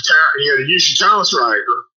not use you got to use your talents right,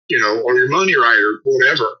 or your money right, or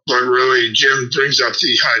whatever. But really, Jim brings up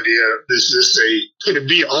the idea: could it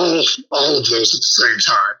be all of those at the same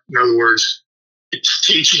time? In other words, it's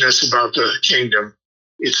teaching us about the kingdom.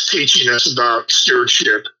 It's teaching us about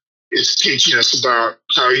stewardship. It's teaching us about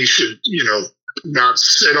how you should, not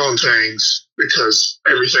sit on things because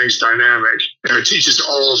everything's dynamic. And it teaches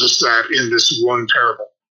all of us that in this one parable.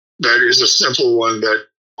 That is a simple one that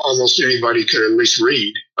almost anybody could at least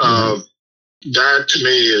read. Mm-hmm. That to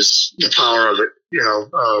me is the power of it,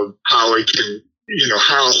 how it can,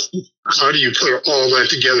 how do you put all that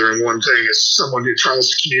together in one thing? As someone who tries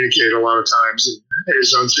to communicate a lot of times and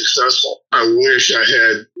is unsuccessful, I wish I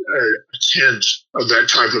had a tenth of that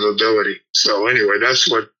type of ability. So anyway, that's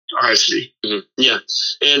what I see. Mm-hmm. Yeah.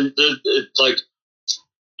 And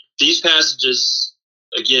these passages,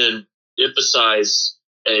 again, emphasize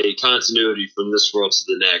a continuity from this world to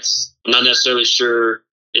the next. I'm not necessarily sure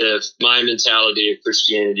if my mentality of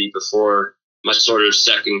Christianity before my sort of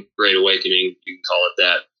second great awakening, you can call it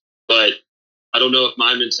that, but I don't know if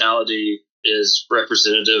my mentality is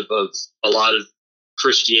representative of a lot of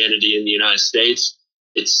Christianity in the United States.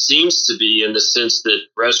 It seems to be, in the sense that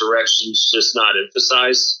resurrection's just not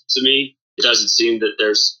emphasized to me. It doesn't seem that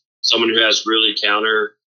there's someone who has really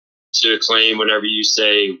counter to a claim whenever you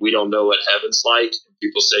say, we don't know what heaven's like. And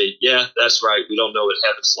people say, yeah, that's right, we don't know what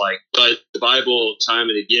heaven's like. But the Bible, time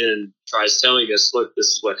and again, tries telling us, look, this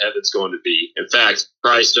is what heaven's going to be. In fact,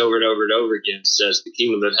 Christ over and over and over again says the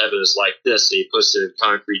kingdom of heaven is like this, and he puts it in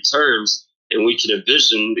concrete terms, and we can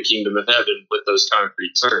envision the kingdom of heaven with those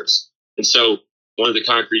concrete terms. And so one of the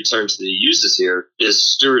concrete terms that he uses here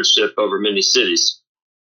is stewardship over many cities.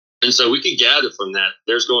 And so we can gather from that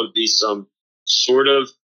there's going to be some sort of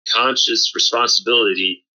conscious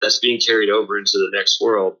responsibility that's being carried over into the next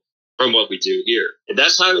world from what we do here. And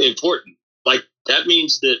that's highly important. Like, that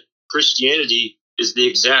means that Christianity is the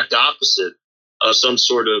exact opposite of some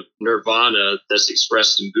sort of nirvana that's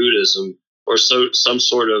expressed in Buddhism, or some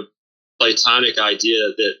sort of Platonic idea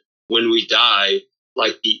that when we die,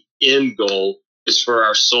 like, the end goal is for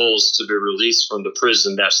our souls to be released from the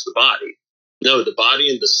prison that's the body. No, the body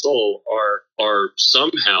and the soul are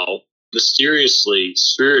somehow mysteriously,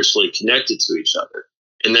 spiritually connected to each other,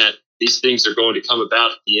 and that these things are going to come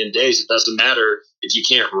about at the end days. It doesn't matter if you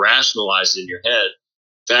can't rationalize it in your head.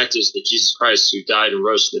 The fact is that Jesus Christ, who died and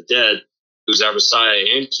rose from the dead, who's our Messiah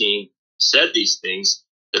and King, said these things.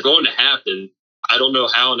 They're going to happen. I don't know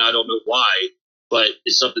how and I don't know why, but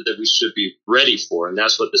it's something that we should be ready for, and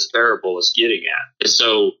that's what this parable is getting at. And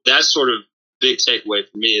so that's sort of big takeaway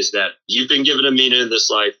for me, is that you've been given a Mina in this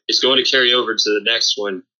life. It's going to carry over to the next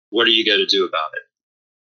one. What are you going to do about it?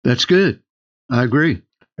 That's good. I agree.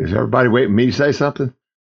 Is everybody waiting for me to say something?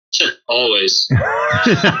 Always.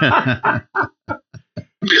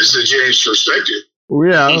 It's the James perspective.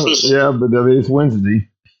 Yeah, but I mean, it's Wednesday.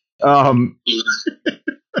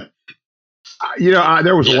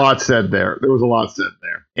 There was a lot said there.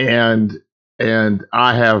 And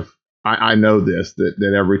I know this,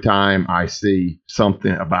 that every time I see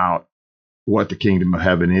something about what the kingdom of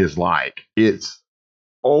heaven is like, it's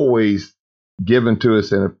always given to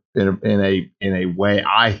us in a way,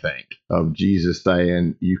 I think, of Jesus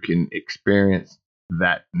saying you can experience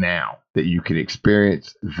that now, that you can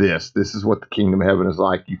experience this. This is what the kingdom of heaven is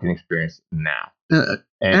like. You can experience it now.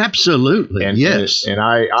 Absolutely. Yes. And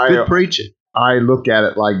I good preaching. I look at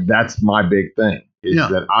it like that's my big thing, is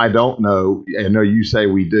that I don't know. I know you say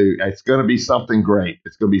we do. It's going to be something great.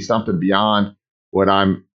 It's going to be something beyond what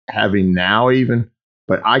I'm having now even.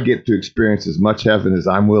 But I get to experience as much heaven as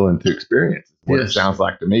I'm willing to experience. What it sounds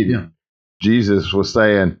like to me. Yeah. Jesus was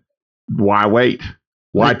saying, why wait?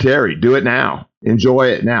 Why tarry? Do it now. Enjoy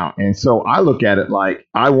it now. And so I look at it like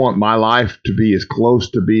I want my life to be as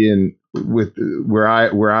close to being with where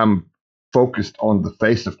I'm focused on the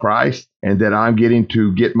face of Christ and that I'm getting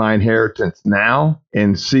to get my inheritance now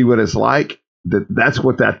and see what it's like, that's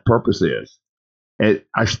what that purpose is. And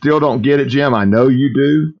I still don't get it, Jim. I know you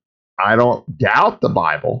do. I don't doubt the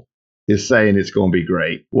Bible is saying it's going to be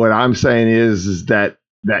great. What I'm saying is that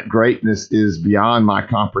greatness is beyond my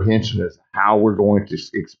comprehension as how we're going to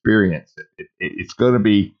experience it. It's going to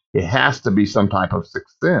be, it has to be some type of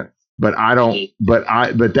success. But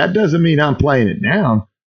but that doesn't mean I'm playing it down,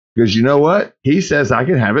 because you know what? He says I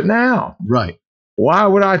can have it now. Right. Why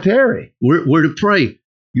would I tarry? We're to pray,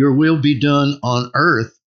 your will be done on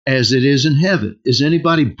earth as it is in heaven. Is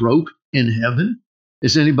anybody broke in heaven?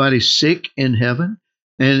 Is anybody sick in heaven?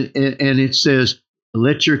 And it says,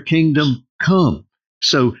 let your kingdom come.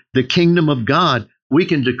 So the kingdom of God, we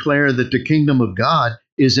can declare that the kingdom of God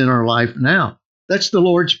is in our life now. That's the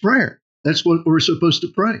Lord's Prayer. That's what we're supposed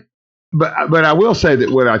to pray. But I will say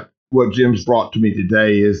that what Jim's brought to me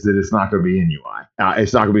today is that it's not going to be NUI.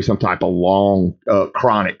 It's not going to be some type of long,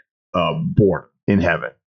 chronic boredom in heaven.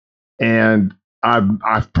 And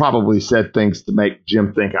I've probably said things to make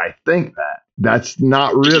Jim think I think that. That's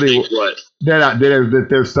not really what that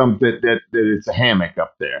there's some that it's a hammock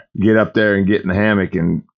up there. Get up there and get in the hammock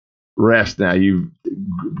and rest. Now, you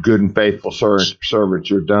good and faithful servants,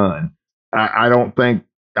 you're done. I don't think.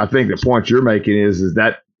 I think the point you're making is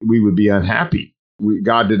that we would be unhappy.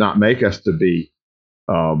 God did not make us to be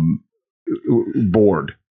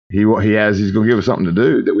bored. He's going to give us something to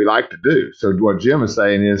do that we like to do. So what Jim is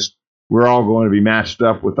saying is we're all going to be matched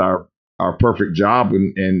up with our perfect job,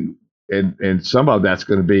 and some of that's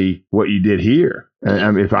going to be what you did here.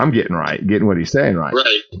 I mean, if I'm getting what he's saying right.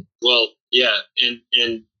 Right. Well, yeah,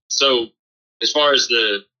 and so as far as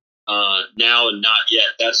the now and not yet,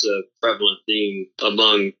 that's a prevalent theme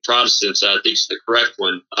among Protestants. I think it's the correct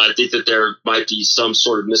one. I think that there might be some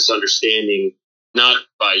sort of misunderstanding, not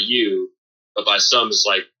by you, but by some. It's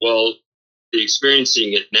like, well, the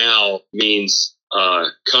experiencing it now means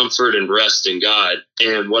comfort and rest in God.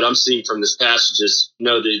 And what I'm seeing from this passage is,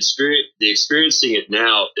 no, the experiencing it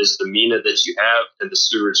now is the Mina that you have and the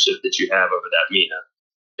stewardship that you have over that Mina.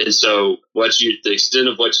 And so the extent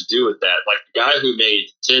of what you do with that, like the guy who made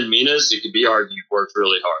 10 Minas, it could be argued worked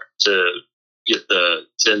really hard to get the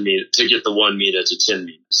 10 Mina, to get the 1 Mina to 10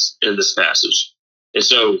 Minas in this passage. And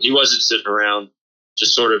so he wasn't sitting around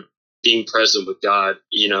just sort of being present with God,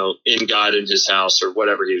 in God in his house or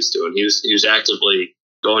whatever he was doing. He was actively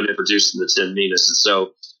going and producing the 10 Minas. And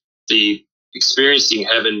so the experiencing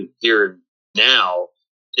heaven here now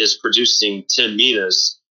is producing 10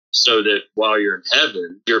 Minas, so that while you're in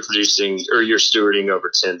heaven, you're producing or you're stewarding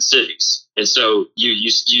over 10 cities. And so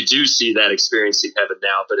you do see that experiencing heaven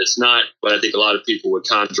now, but it's not what I think a lot of people would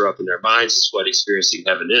conjure up in their minds is what experiencing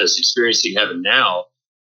heaven is. Experiencing heaven now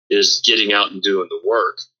is getting out and doing the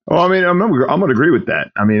work. Well, I mean, I'm going to agree with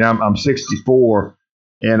that. I mean, I'm 64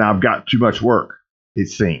 and I've got too much work, it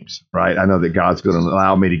seems, right? I know that God's going to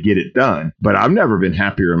allow me to get it done, but I've never been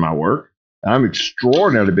happier in my work. I'm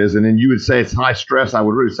extraordinarily busy. And then you would say it's high stress. I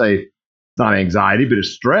would really say it's not anxiety, but it's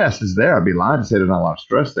stress is there. I'd be lying to say there's not a lot of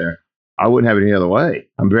stress there. I wouldn't have it any other way.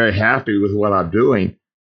 I'm very happy with what I'm doing,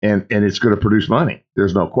 and it's going to produce money.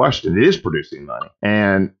 There's no question. It is producing money.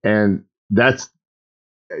 And that's,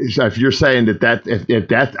 so if you're saying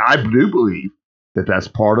that I do believe that that's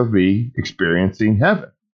part of me experiencing heaven.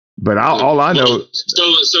 But all I know. So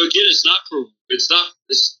again,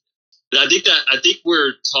 I think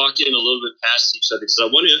we're talking a little bit past each other, because I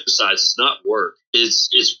want to emphasize it's not work.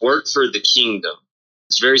 It's work for the kingdom.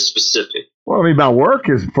 It's very specific. Well, I mean, my work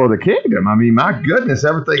is for the kingdom. I mean, my goodness,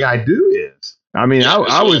 everything I do is. I mean,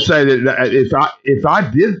 I would say that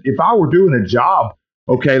if I were doing a job,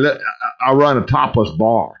 okay, I run a topless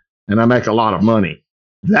bar and I make a lot of money.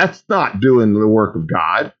 That's not doing the work of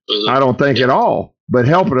God. Mm-hmm. I don't think at all. But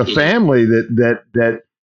helping a family that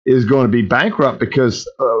is going to be bankrupt because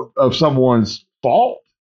of someone's fault,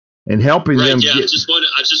 and helping them. Yeah, I just want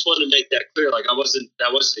to make that clear. Like that wasn't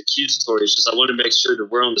accusatory. It's just I want to make sure that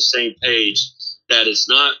we're on the same page. That it's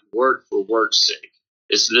not work for work's sake.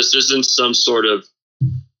 This isn't some sort of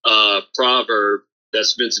proverb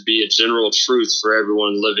that's meant to be a general truth for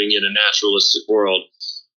everyone living in a naturalistic world.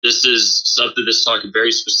 This is something that's talking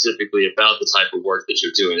very specifically about the type of work that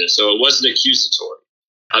you're doing. And so it wasn't accusatory.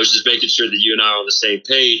 I was just making sure that you and I are on the same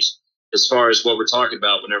page as far as what we're talking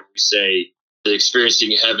about whenever we say the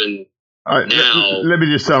experiencing heaven now. Let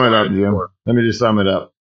me just sum it up, Jim. Let me just sum it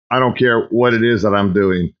up. I don't care what it is that I'm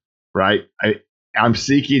doing, right? I'm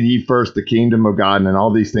seeking ye first the kingdom of God, and then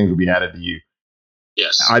all these things will be added to you.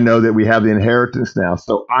 Yes. I know that we have the inheritance now.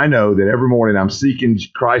 So I know that every morning I'm seeking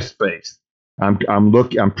Christ's face. I'm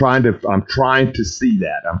trying to see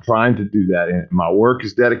that. I'm trying to do that. And my work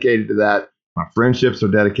is dedicated to that. My friendships are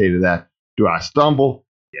dedicated to that. Do I stumble?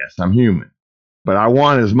 Yes, I'm human. But I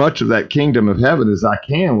want as much of that kingdom of heaven as I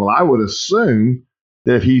can. Well, I would assume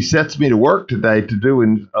that if he sets me to work today to do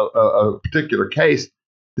in a particular case,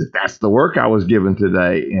 that's the work I was given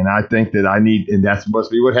today. And I think that and that's supposed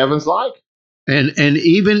to be what heaven's like. And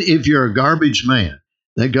even if you're a garbage man,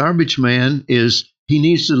 that garbage man he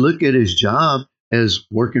needs to look at his job as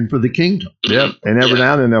working for the kingdom. Yep. And every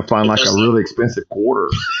now and then they'll find like a really expensive quarter.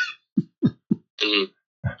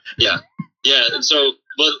 Yeah. Yeah. And so,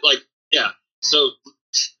 but like, yeah. So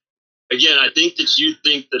again, I think that you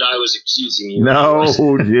think that I was accusing you. No,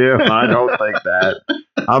 Jim, I don't think that.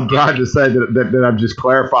 I'm trying to say that I'm just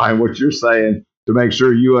clarifying what you're saying to make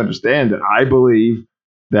sure you understand that I believe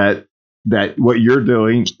that what you're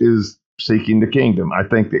doing is seeking the kingdom. I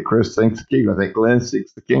think that Chris thinks the kingdom. I think Glenn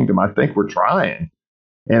seeks the kingdom. I think we're trying,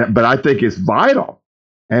 but I think it's vital,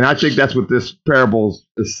 and I think that's what this parable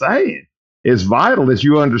is saying. It's vital that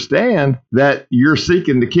you understand that you're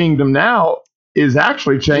seeking the kingdom now is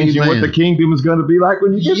actually changing what the kingdom is going to be like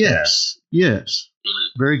when you get there. Yes.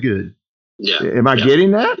 Very good. Yeah. Am I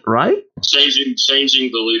getting that right?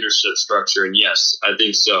 Changing the leadership structure, and yes, I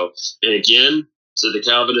think so. And again, to the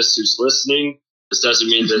Calvinist who's listening, this doesn't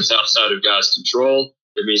mean that it's outside of God's control.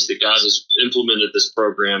 It means that God has implemented this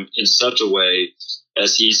program in such a way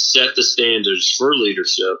as He's set the standards for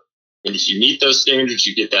leadership. And if you meet those standards,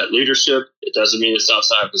 you get that leadership. It doesn't mean it's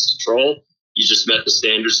outside of His control. You just met the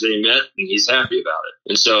standards that He met, and He's happy about it.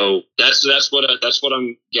 And so that's what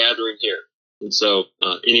I'm gathering here. And so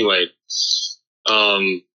anyway,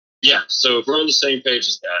 yeah. So if we're on the same page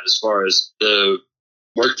as that, as far as the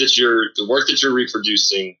work that you're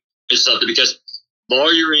reproducing is something, because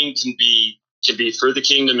lawyering can be for the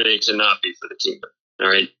kingdom and it cannot be for the kingdom. All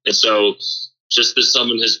right. And so just that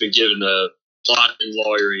someone has been given a plot in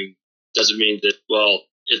lawyering doesn't mean that, well,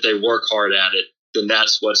 if they work hard at it, then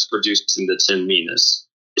that's what's producing the 10 Minas.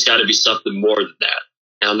 It's got to be something more than that.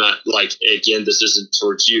 And I'm not like, again, this isn't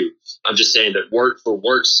towards you. I'm just saying that work for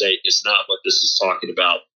work's sake is not what this is talking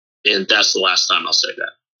about. And that's the last time I'll say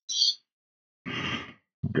that.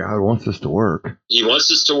 God wants us to work. He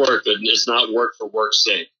wants us to work, but it's not work for work's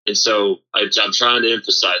sake. And so I'm trying to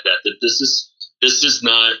emphasize that this is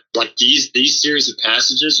not like these series of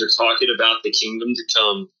passages are talking about the kingdom to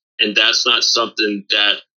come. And that's not something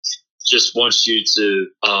that just wants you to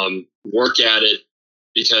work at it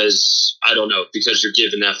because you're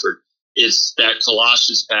giving effort. It's that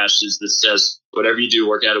Colossians passage that says, whatever you do,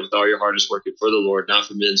 work at it with all your heart as working for the Lord, not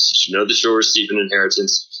for men, since you know that you'll receive an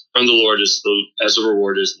inheritance from the Lord as a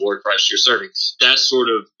reward as the Lord Christ you're serving. That sort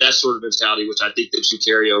of mentality, which I think that you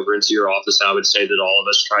carry over into your office. I would say that all of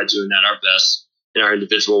us try doing that our best in our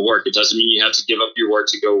individual work. It doesn't mean you have to give up your work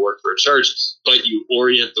to go work for a church, but you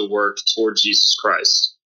orient the work toward Jesus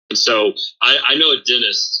Christ. And so I know a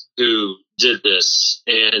dentist who did this,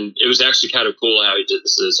 and it was actually kind of cool how he did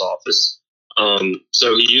this in his office.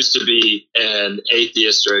 So he used to be an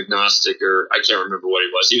atheist or agnostic, or I can't remember what he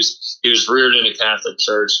was. He was reared in a Catholic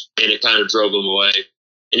church, and it kind of drove him away.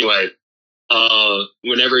 Anyway,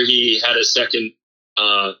 whenever he had a second,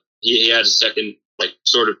 like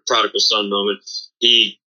sort of prodigal son moment,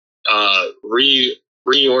 he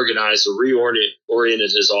reorganized or reoriented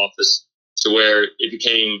his office to where it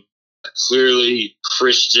became a clearly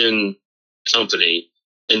Christian company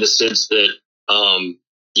in the sense that,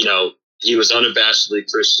 he was unabashedly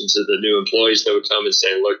Christian to the new employees that would come and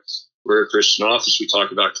say, look, we're a Christian office. We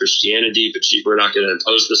talk about Christianity, but we're not going to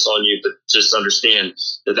impose this on you. But just understand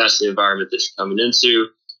that that's the environment that you're coming into.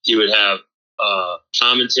 He would have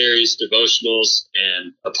commentaries, devotionals,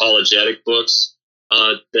 and apologetic books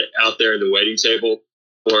out there in the waiting table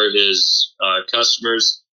for his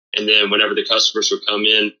customers. And then whenever the customers would come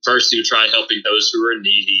in, first he would try helping those who were in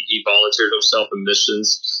need. He volunteered himself in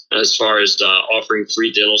missions as far as offering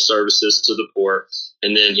free dental services to the poor.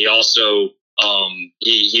 And then he also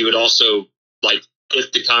he would also, like,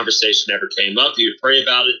 if the conversation ever came up, he would pray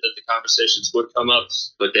about it, that the conversations would come up.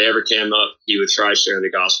 But if they ever came up, he would try sharing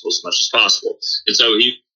the gospel as much as possible. And so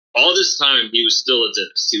all this time, he was still a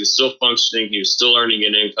dentist. He was still functioning. He was still earning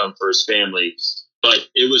an income for his family. But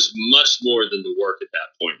it was much more than the work at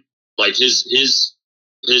that point. Like his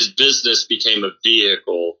business became a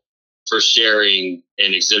vehicle for sharing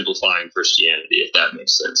and exemplifying Christianity, if that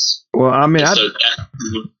makes sense. Well, I mean,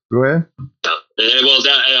 go ahead.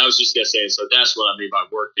 I was just going to say, so that's what I mean by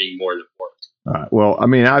work being more than work. All right. Well, I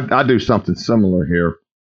mean, I do something similar here.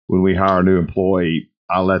 When we hire a new employee,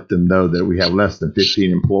 I let them know that we have less than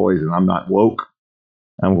 15 employees and I'm not woke.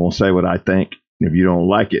 I'm going to say what I think. If you don't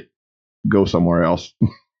like it, go somewhere else.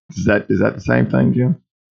 Is that the same thing, Jim?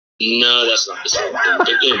 No, that's not the same thing. But,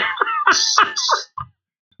 you know.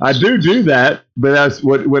 I do that, but that's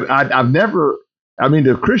what I've never. I mean,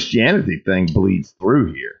 the Christianity thing bleeds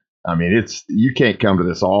through here. I mean, you can't come to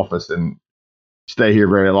this office and stay here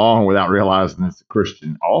very long without realizing it's a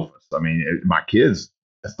Christian office. I mean, my kids,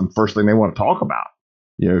 that's the first thing they want to talk about.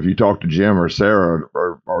 You know, if you talk to Jim or Sarah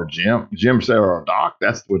or Jim, Sarah, or Doc,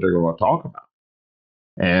 that's what they're going to talk about.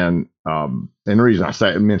 And the reason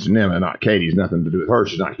I mention them and not Katie's nothing to do with her.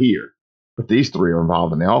 She's not here. But these three are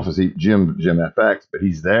involved in the office. Jim FX, but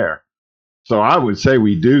he's there. So I would say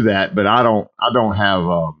we do that, but I don't have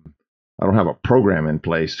a program in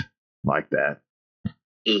place like that.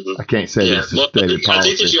 Mm-hmm. I can't say this is stated policy. I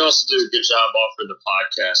think that you also do a good job offering the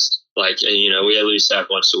podcast. Like, and, you know, we at least have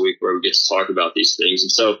once a week where we get to talk about these things.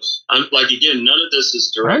 And so, I'm like, again, none of this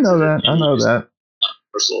is direct. I know that.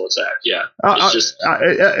 Personal attack. Yeah.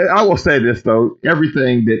 I will say this though: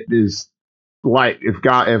 everything that is light, if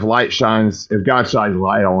God shines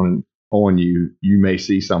light on you, you may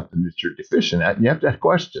see something that you're deficient at, and you have to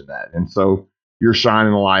question that. And so you're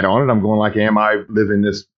shining a light on it. I'm going like, am I living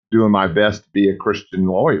this, doing my best to be a Christian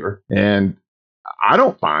lawyer? And I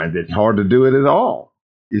don't find it hard to do it at all.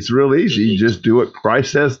 It's real easy. You just do what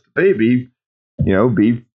Christ says to be.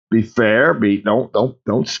 Be fair.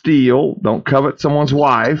 Don't steal. Don't covet someone's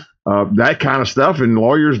wife. That kind of stuff. And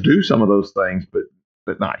lawyers do some of those things,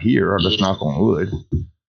 but not here. Let's knock on wood.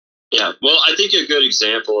 Yeah. Well, I think a good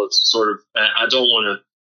example of sort of, I don't want to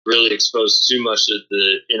really expose too much of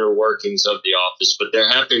the inner workings of the office, but there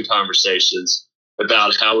have been conversations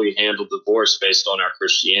about how we handle divorce based on our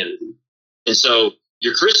Christianity. And so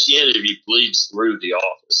your Christianity bleeds through the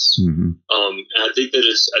office. Mm-hmm. And I think that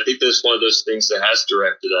it's one of those things that has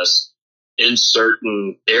directed us in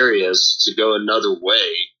certain areas to go another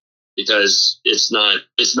way because it's not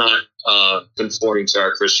conforming to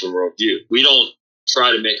our Christian worldview. We don't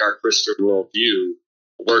try to make our Christian worldview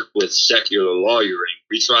work with secular lawyering.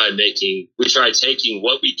 We try taking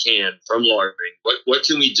what we can from lawyering. What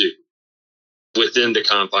can we do within the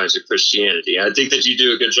confines of Christianity? I think that you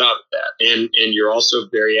do a good job of that. And you're also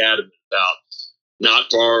very adamant about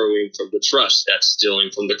not borrowing from the trust, that's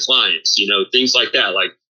stealing from the clients, things like that.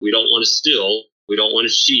 Like, we don't want to steal. We don't want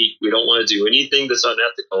to cheat. We don't want to do anything that's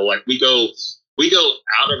unethical. Like, we go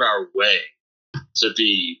out of our way to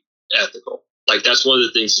be ethical. Like, that's one of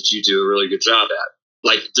the things that you do a really good job at.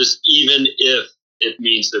 Like, just even if it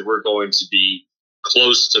means that we're going to be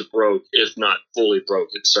close to broke, if not fully broke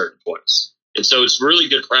at certain points. And so it's really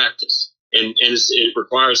good practice. And it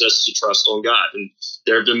requires us to trust on God. And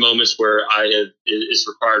there have been moments where it's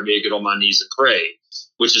required me to get on my knees and pray,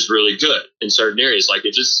 which is really good in certain areas. Like,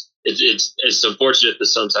 it's unfortunate that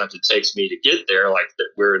sometimes it takes me to get there, like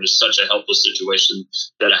that we're in such a helpless situation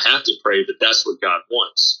that I have to pray, but that's what God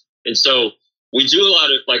wants. And so we do a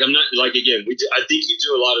lot of, like, I'm not, like, again, I think you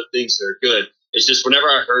do a lot of things that are good. It's just whenever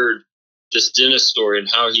I heard this Dennis story and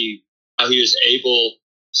how he was able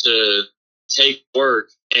to take work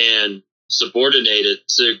and subordinate it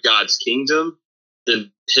to God's kingdom, then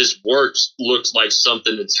his works looked like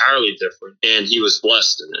something entirely different, and he was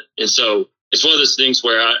blessed in it. And so it's one of those things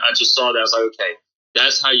where I just saw that. I was like, okay,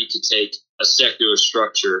 that's how you could take a secular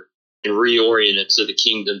structure and reorient it to the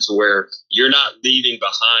kingdom, to where you're not leaving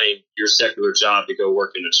behind your secular job to go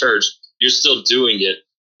work in a church. You're still doing it,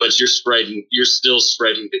 but you're still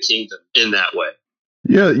spreading the kingdom in that way.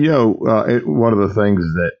 Yeah, one of the things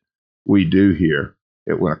that we do here,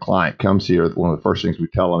 when a client comes here, one of the first things we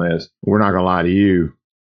tell them is, we're not going to lie to you,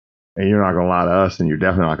 and you're not going to lie to us, and you're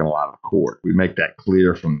definitely not going to lie to the court. We make that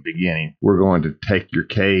clear from the beginning. We're going to take your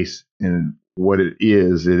case, and what it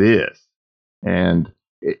is. And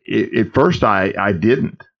at first, I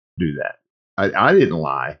didn't do that. I didn't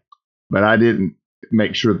lie, but I didn't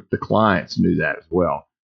make sure that the clients knew that as well.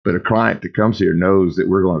 But a client that comes here knows that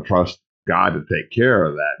we're going to trust God to take care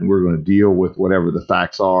of that, and we're going to deal with whatever the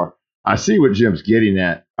facts are. I see what Jim's getting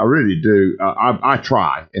at. I really do. I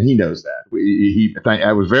try, and he knows that.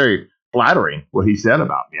 That was very flattering what he said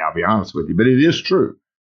about me. I'll be honest with you, but it is true.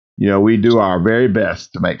 We do our very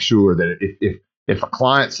best to make sure that if a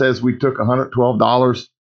client says we took $112,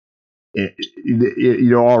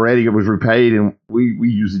 already it was repaid, and we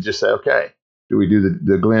usually just say, okay, do we do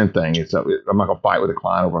the Glenn thing? I'm not going to fight with a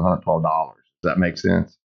client over $112. Does that make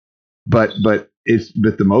sense? But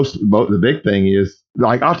the big thing is,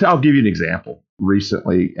 like, I'll give you an example.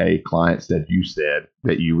 Recently, a client said, you said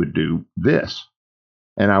that you would do this.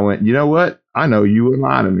 And I went, you know what? I know you wouldn't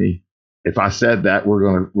lie to me. If I said that,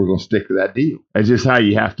 we're gonna stick to that deal. It's just how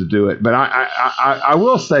you have to do it. But I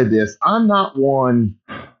will say this: I'm not one,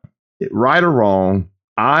 right or wrong.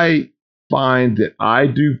 I find that I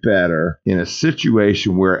do better in a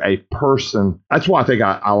situation where a person, that's why I think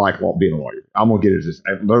I like being a lawyer. I'm going to get into this.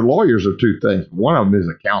 Their lawyers are two things. One of them is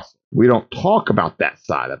a counselor. We don't talk about that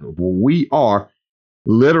side of it. Well, we are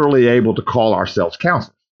literally able to call ourselves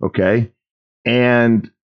counselors, okay? And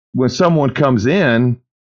when someone comes in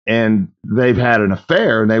and they've had an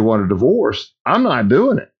affair and they want a divorce, I'm not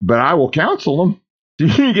doing it, but I will counsel them.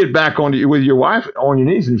 You get back with your wife on your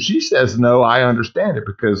knees, and if she says no, I understand it,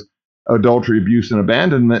 because adultery, abuse, and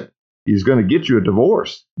abandonment is going to get you a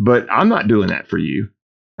divorce. But I'm not doing that for you.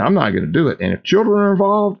 I'm not going to do it. And if children are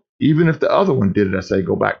involved, even if the other one did it, I say,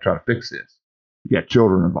 go back, try to fix this. You got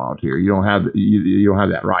children involved here. You don't have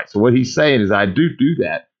that right. So what he's saying is, I do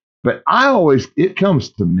that, but it comes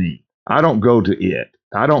to me. I don't go to it.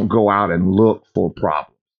 I don't go out and look for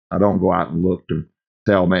problems. I don't go out and look to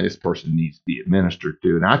say, oh man, this person needs to be administered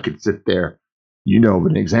to. And I could sit there, with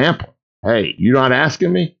an example. Hey, you're not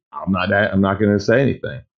asking me? I'm not going to say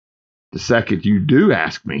anything. The second you do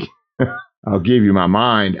ask me, I'll give you my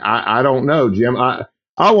mind. I don't know, Jim. I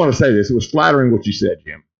want to say this. It was flattering what you said,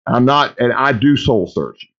 Jim. I'm not, and I do soul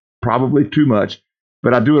search, probably too much,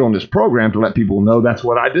 but I do it on this program to let people know that's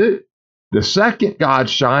what I do. The second God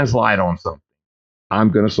shines light on something, I'm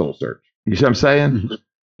going to soul search. You see what I'm saying? Mm-hmm.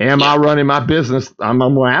 Am I running my business? I'm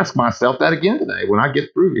going to ask myself that again today when I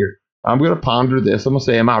get through here. I'm going to ponder this. I'm going to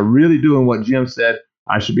say, am I really doing what Jim said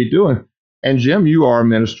I should be doing? And Jim, you are a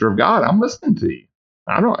minister of God. I'm listening to you.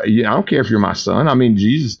 I don't care if you're my son. I mean,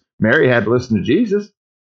 Mary had to listen to Jesus,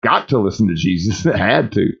 got to listen to Jesus,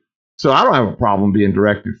 had to. So I don't have a problem being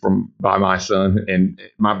directed by my son. And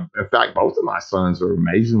in fact, both of my sons are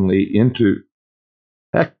amazingly into,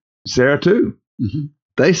 heck, Sarah too. Mm-hmm.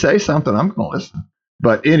 They say something, I'm going to listen.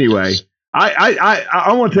 But anyway,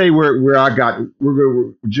 I want to tell you where I got.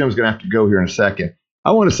 Jim's going to have to go here in a second.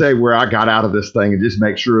 I want to say where I got out of this thing and just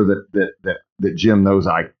make sure that Jim knows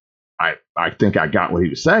I think I got what he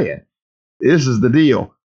was saying. This is the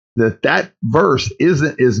deal. That verse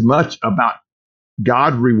isn't as much about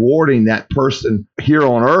God rewarding that person here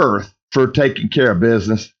on earth for taking care of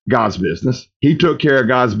business, God's business. He took care of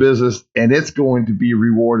God's business, and it's going to be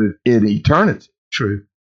rewarded in eternity. True.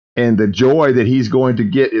 And the joy that he's going to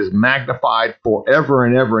get is magnified forever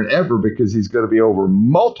and ever and ever, because he's going to be over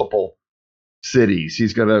multiple cities.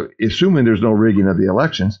 He's going to, assuming there's no rigging of the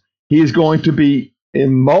elections, he is going to be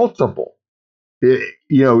in multiple.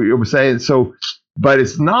 I'm saying so, but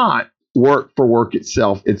it's not work for work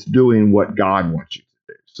itself. It's doing what God wants you to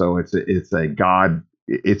do. So it's a God.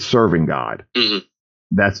 It's serving God. Mm-hmm.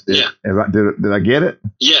 That's it. Yeah. Did I get it?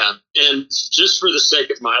 Yeah. And just for the sake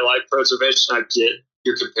of my life preservation, I get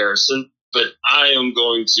your comparison, but I am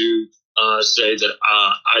going to say that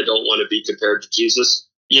I don't want to be compared to Jesus.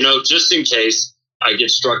 Just in case I get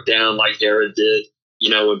struck down like Herod did.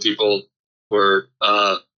 When people were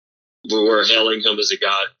hailing him as a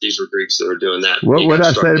god. These were Greeks that were doing that. What did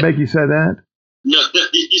I say to make you say that? No,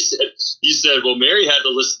 you said, well, Mary had to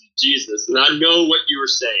listen to Jesus, and I know what you were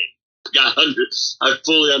saying. I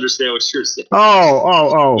fully understand what you're saying.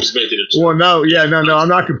 Oh. Just making it true. Well, no. I'm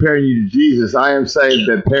not comparing you to Jesus. I am saying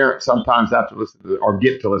that parents sometimes have to listen to or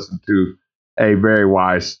get to listen to a very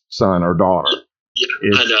wise son or daughter. Yeah,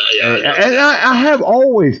 I know. Yeah, and I have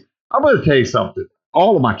always. I'm going to tell you something.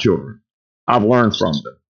 All of my children, I've learned from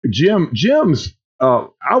them. Jim's.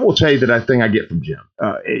 I will tell you that I think I get from Jim.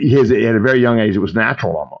 At a very young age, it was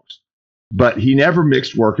natural almost. But he never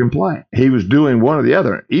mixed work and play. He was doing one or the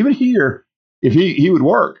other. Even here, if he would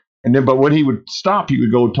work, but when he would stop, he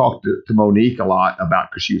would go talk to Monique a lot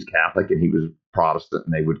because she was Catholic and he was Protestant,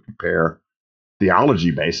 and they would compare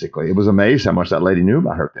theology. Basically, it was amazing how much that lady knew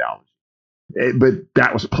about her theology. But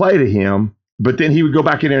that was play to him. But then he would go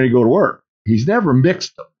back in there and he'd go to work. He's never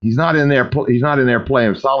mixed them. He's not in there. He's not in there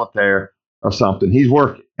playing solitaire or something. He's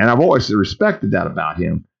working, and I've always respected that about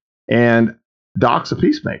him. And Doc's a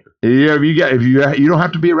peacemaker. You don't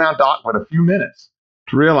have to be around Doc but a few minutes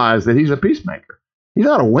to realize that he's a peacemaker. He's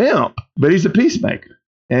not a wimp, but he's a peacemaker.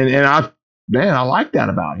 And I like that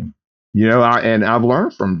about him. And I've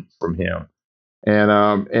learned from him.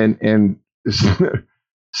 And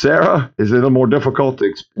Sarah, is it a little more difficult to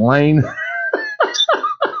explain?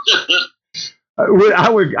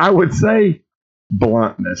 I would say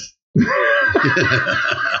bluntness.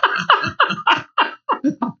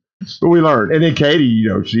 But we learned. And then Katie,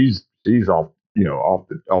 she's off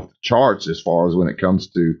the charts as far as when it comes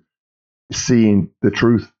to seeing the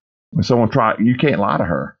truth. When someone you can't lie to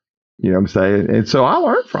her. You know what I'm saying? And so I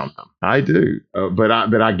learned from them. I do. But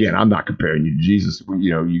again, I'm not comparing you to Jesus.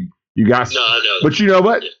 You guys. No, I know. But you know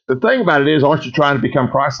what? Yeah. The thing about it is, aren't you trying to become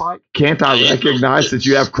Christ-like? Can't I recognize that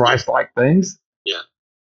you have Christ-like things? Yeah.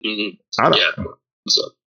 Mm-hmm. I don't. Yeah. So.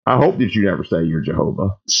 I hope that you never say you're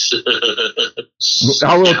Jehovah.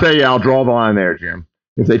 I will tell you, I'll draw the line there, Jim.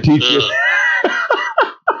 If they teach you.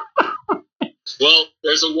 Well,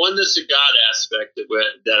 there's a oneness of God aspect that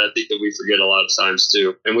I think that we forget a lot of times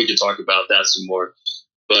too, and we can talk about that some more.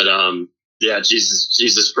 But yeah,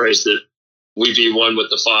 Jesus prays that we be one with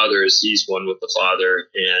the Father as He's one with the Father,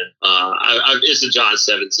 and it's a John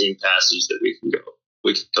 17 passage that we can go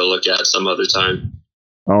look at some other time.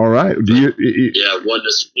 All right. Yeah,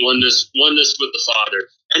 oneness with the Father,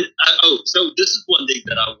 and so this is one thing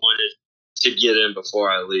that I wanted to get in before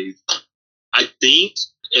I leave. I think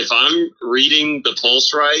if I'm reading the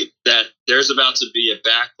Pulse right, that there's about to be a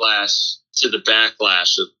backlash to the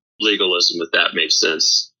backlash of legalism, if that makes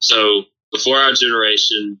sense. So before our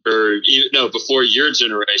generation, before your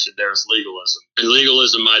generation, there was legalism. And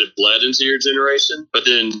legalism might have bled into your generation, but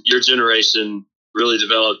then your generation really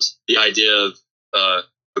developed the idea of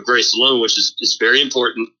grace alone, which is very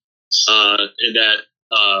important, in that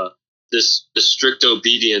this strict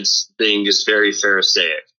obedience thing is very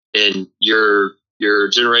Pharisaic. And your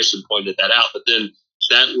generation pointed that out, but then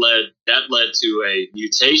that led to a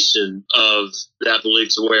mutation of that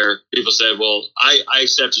belief to where people said, well, I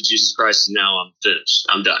accepted Jesus Christ and now I'm finished.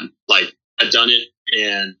 I'm done. Like, I've done it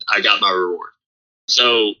and I got my reward.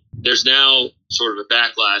 So there's now sort of a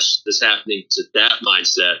backlash that's happening to that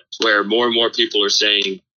mindset where more and more people are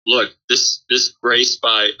saying, look, this grace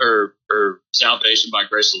or salvation by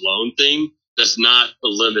grace alone thing does not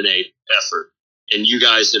eliminate effort. And you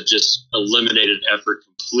guys have just eliminated effort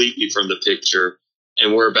completely from the picture,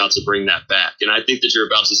 and we're about to bring that back. And I think that you're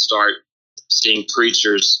about to start seeing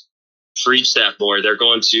preachers preach that more. They're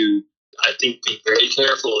going to, I think, be very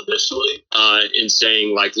careful initially in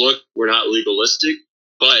saying, like, look, we're not legalistic,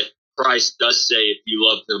 but Christ does say if you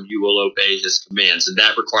love Him, you will obey His commands. And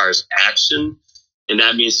that requires action. And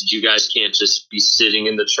that means that you guys can't just be sitting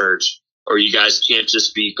in the church, or you guys can't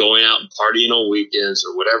just be going out and partying on weekends,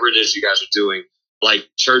 or whatever it is you guys are doing. Like,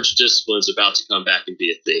 church discipline is about to come back and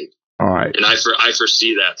be a thing. All right. And I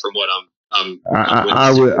foresee that from what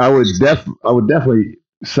I would definitely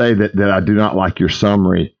say that I do not like your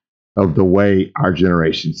summary of the way our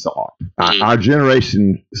generation saw it. Mm-hmm. Our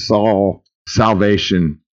generation saw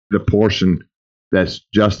salvation, the portion that's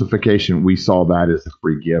justification. We saw that as a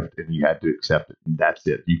free gift, and you had to accept it, and that's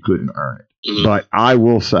it. You couldn't earn it. Mm-hmm. But I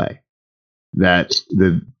will say that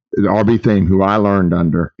the RB theme, who I learned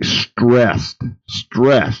under,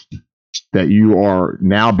 stressed that you are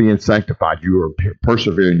now being sanctified. You are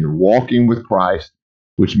persevering. You're walking with Christ,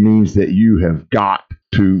 which means that you have got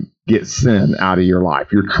to get sin out of your life.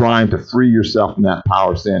 You're trying to free yourself from that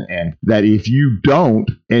power of sin, and that if you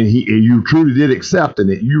don't, and you truly did accept, and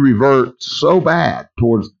that you revert so bad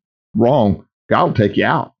towards wrong, God will take you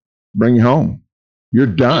out, bring you home. You're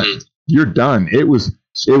done. You're done. It was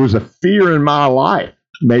a fear in my life.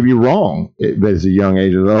 Maybe wrong as a young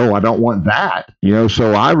age. I don't want that.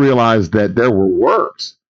 So I realized that there were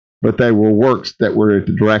works, but they were works that were at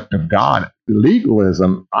the direct of God.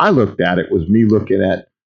 Legalism, I looked at it, was me looking at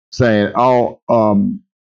saying, I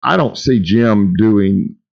don't see Jim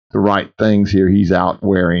doing the right things here. He's out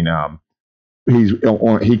wearing,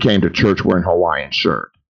 he came to church wearing Hawaiian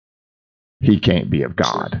shirt. He can't be of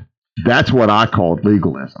God. That's what I called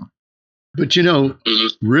legalism. But,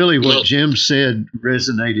 really what Jim said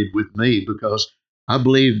resonated with me, because I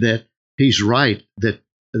believe that he's right, that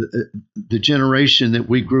the generation that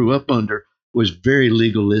we grew up under was very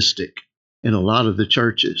legalistic in a lot of the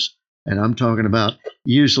churches. And I'm talking about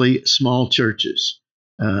usually small churches.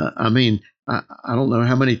 I don't know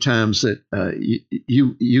how many times that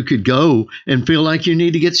you could go and feel like you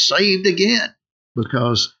need to get saved again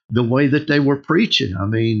because the way that they were preaching.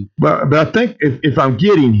 But I think if I'm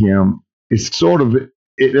getting him, it's sort of,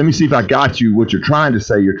 let me see if I got you what you're trying to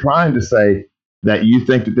say. You're trying to say that you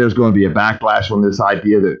think that there's going to be a backlash on this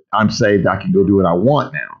idea that I'm saved, I can go do what I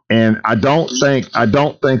want now. And I don't think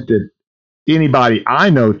that anybody I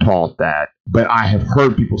know taught that, but I have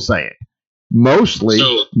heard people say it.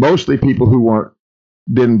 Mostly people who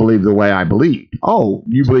didn't believe the way I believed. Oh,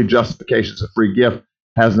 you believe justification is a free gift,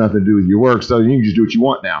 has nothing to do with your work, so you can just do what you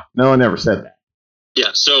want now. No, I never said that.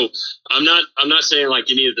 Yeah, so I'm not saying like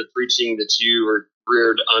any of the preaching that you were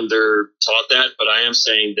reared under taught that, but I am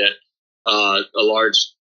saying that a large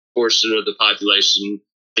portion of the population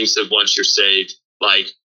thinks that once you're saved, like,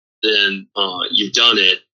 then you've done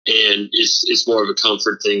it, and it's more of a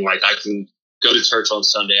comfort thing. Like, I can go to church on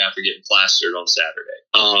Sunday after getting plastered on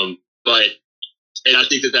Saturday. And I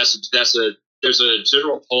think that there's a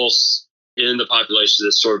general pulse in the population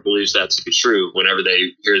that sort of believes that to be true. Whenever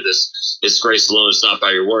they hear this, it's grace alone, it's not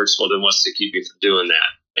by your works. Well, then what's to keep you from doing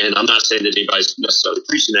that? And I'm not saying that anybody's necessarily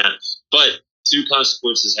preaching that, but two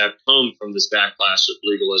consequences have come from this backlash of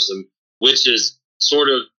legalism, which is sort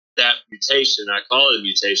of that mutation. I call it a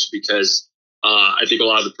mutation because I think a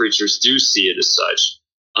lot of the preachers do see it as such,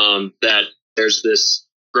 that there's this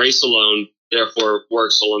grace alone, therefore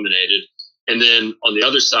works eliminated. And then on the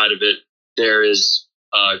other side of it, there is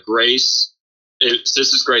grace. This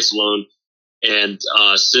is grace alone. And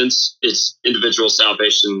since it's individual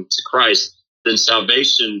salvation to Christ, then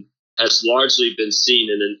salvation has largely been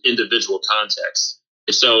seen in an individual context.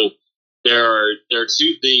 And so there are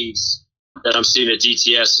two things that I'm seeing at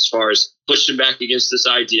DTS as far as pushing back against this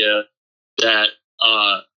idea that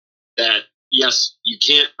that yes, you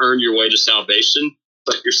can't earn your way to salvation,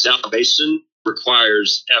 but your salvation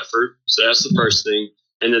requires effort. So that's the first thing.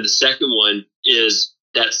 And then the second one is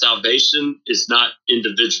that salvation is not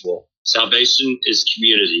individual. Salvation is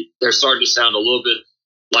community. They're starting to sound a little bit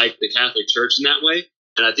like the Catholic Church in that way.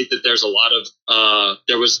 And I think that there's a lot of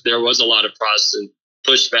there was a lot of Protestant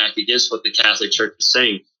pushback against what the Catholic Church is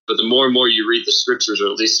saying. But the more and more you read the scriptures, or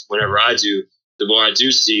at least whenever I do, the more I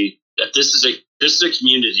do see that this is a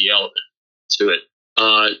community element to it.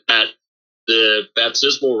 That the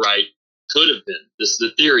baptismal rite could have been. This is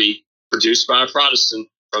the theory produced by a Protestant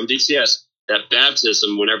from DCS, that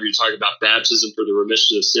baptism, whenever you talk about baptism for the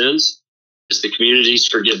remission of sins, is the community's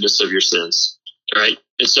forgiveness of your sins. Right?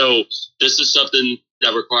 And so this is something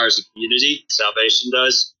that requires a community, salvation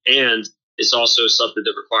does, and it's also something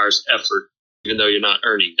that requires effort, even though you're not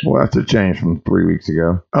earning it. Well, that's a change from 3 weeks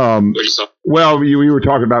ago. What do you say? Well, we were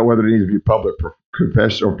talking about whether it needs to be public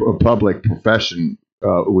confession or public profession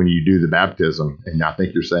when you do the baptism, and I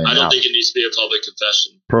think you're saying I don't think it needs to be a public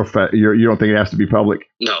confession. You don't think it has to be public?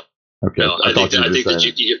 No. Okay. No, I think that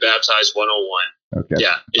you can get baptized one-on-one. Okay.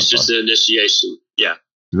 Yeah, it's just an initiation. Yeah.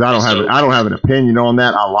 Because I don't have an opinion on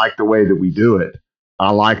that. I like the way that we do it.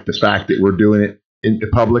 I like the fact that we're doing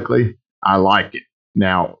it publicly. I like it.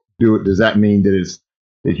 Now, does that mean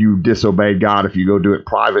that you disobeyed God if you go do it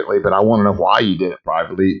privately? But I want to know why you did it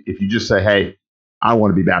privately. If you just say, "Hey, I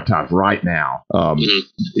want to be baptized right now,"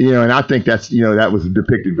 and I think that's that was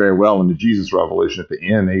depicted very well in the Jesus Revolution at the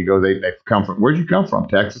end. They come from. Where'd you come from?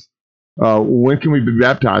 Texas. When can we be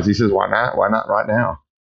baptized? He says, "Why not? Why not right now?"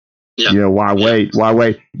 Yeah. Why wait? Why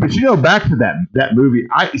wait? But back to that movie.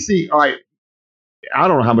 I see. All right. I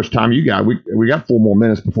don't know how much time you got. We got 4 more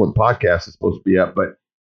minutes before the podcast is supposed to be up. But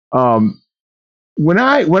when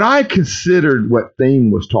I considered what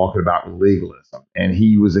Theme was talking about legalism, and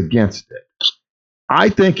he was against it, I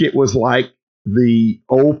think it was like the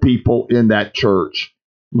old people in that church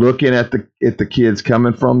looking at the kids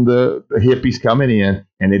coming from the hippies coming in,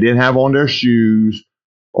 and they didn't have on their shoes,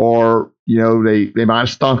 or they might have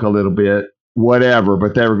stunk a little bit, whatever.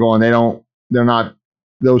 But they were going, they're not.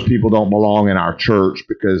 Those people don't belong in our church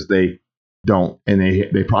because they don't, and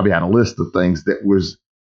they probably had a list of things that was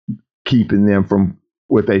keeping them from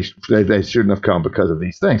what they shouldn't have come because of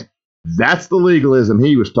these things. That's the legalism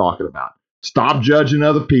he was talking about. Stop judging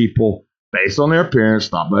other people based on their appearance.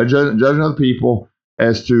 Stop judging other people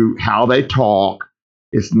as to how they talk.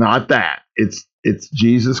 It's not that. It's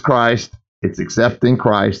Jesus Christ. It's accepting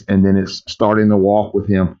Christ, and then it's starting to walk with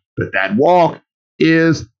Him. But that walk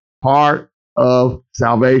is part of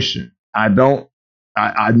salvation. I've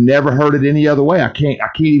never heard it any other way. I can't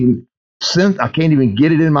even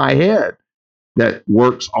get it in my head that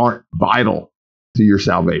works aren't vital to your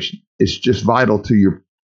salvation. It's just vital to your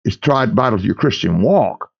Christian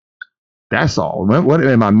walk. That's all. What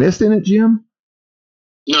am I missing it, Jim?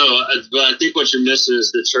 No, but I think what you're missing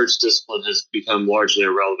is the church discipline has become largely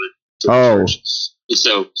irrelevant to the church.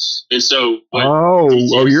 And so.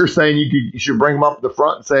 You're saying you should bring them up to the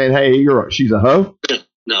front and saying, "Hey, she's a hoe."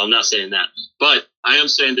 No, I'm not saying that, but I am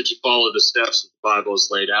saying that you follow the steps that the Bible has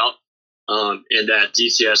laid out, and that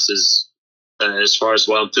DTS is, as far as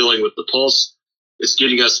what I'm feeling with the pulse, it's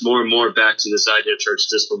getting us more and more back to this idea of church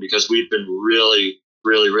discipline, because we've been really,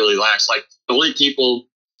 really, really lax. Like the only people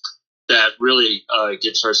that really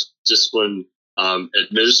get church discipline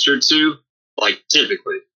administered to, like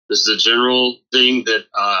typically. This is a general thing that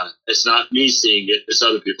it's not me seeing it, it's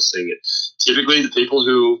other people seeing it. Typically, the people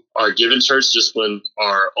who are given church discipline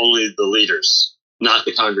are only the leaders, not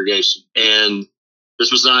the congregation. And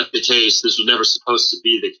this was not the case. This was never supposed to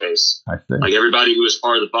be the case. I see. Like everybody who was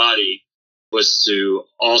part of the body was to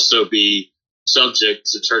also be subject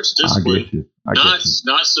to church discipline. Not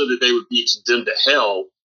so that they would be condemned to hell,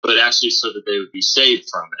 but actually so that they would be saved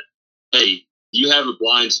from it. Hey, you have a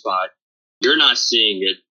blind spot. You're not seeing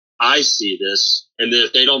it. I see this. And then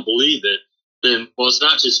if they don't believe it, then, well, it's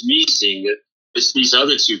not just me seeing it. It's these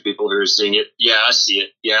other two people who are seeing it. Yeah, I see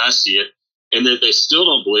it. Yeah, I see it. And if they still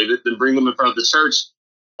don't believe it, then bring them in front of the church.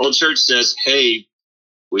 Whole church says, hey,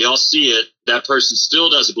 we all see it. That person still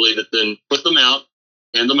doesn't believe it. Then put them out,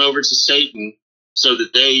 hand them over to Satan, so that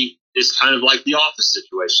it's kind of like the office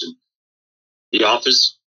situation. The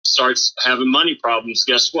office starts having money problems.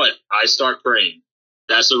 Guess what? I start praying.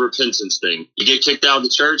 That's a repentance thing. You get kicked out of the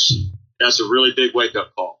church, that's a really big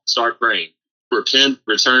wake-up call. Start praying. Repent,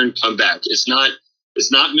 return, come back. It's not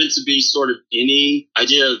meant to be sort of any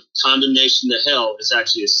idea of condemnation to hell. It's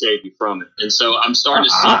actually a save you from it. And so I'm starting to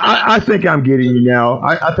see that. I think I'm getting you now.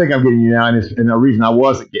 I think I'm getting you now. And the reason I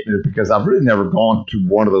wasn't getting it is because I've really never gone to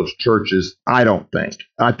one of those churches. I don't think.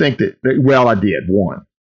 I think that, well, I did one.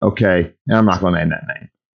 Okay. And I'm not going to name that name.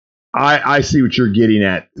 I see what you're getting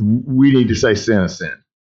at. We need to say sin is sin.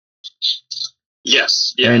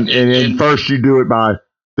 Yes. Yeah. And first you do it by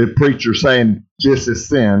the preacher saying this is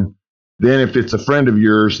sin. Then if it's a friend of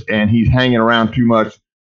yours and he's hanging around too much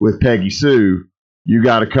with Peggy Sue, you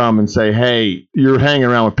got to come and say, hey, you're hanging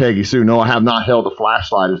around with Peggy Sue. No, I have not held a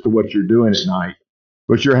flashlight as to what you're doing at night,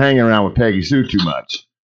 but you're hanging around with Peggy Sue too much.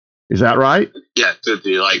 Is that right? Yeah, it could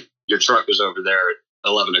be. Like your truck was over there at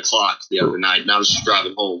 11 o'clock the other night, and I was just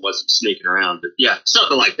driving home, wasn't sneaking around. But yeah,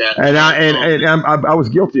 something like that. And I was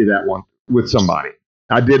guilty of that one with somebody.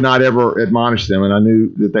 I did not ever admonish them, and I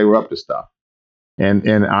knew that they were up to stuff.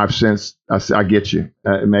 And I've since I get you.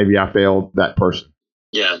 Maybe I failed that person.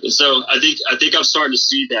 Yeah, and so I think I'm starting to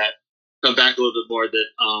see that come back a little bit more.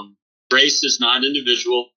 That grace is not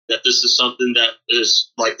individual. That this is something that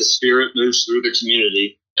is like the Spirit moves through the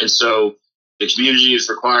community, and so the community is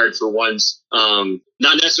required for one's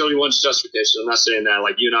not necessarily one's justification. I'm not saying that.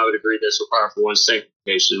 Like you and I would agree that's required for one's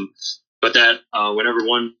sanctification. But that whenever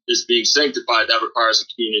one is being sanctified, that requires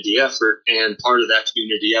a community effort. And part of that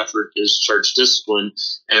community effort is church discipline.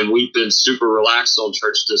 And we've been super relaxed on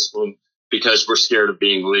church discipline because we're scared of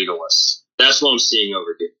being legalists. That's what I'm seeing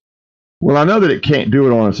over here. Well, I know that it can't do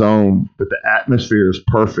it on its own, but the atmosphere is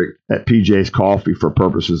perfect at PJ's Coffee for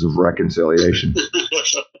purposes of reconciliation.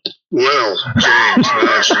 Well, James, now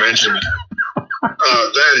that you mentioned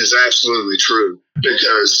that is absolutely true,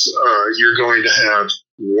 because you're going to have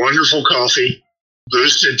wonderful coffee,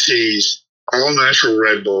 boosted teas, all natural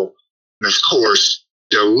Red Bull, and of course,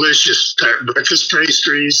 delicious breakfast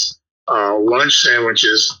pastries, lunch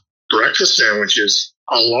sandwiches, breakfast sandwiches,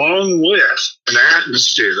 along with an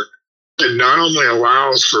atmosphere that not only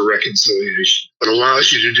allows for reconciliation, but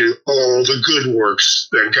allows you to do all the good works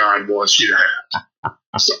that God wants you to have.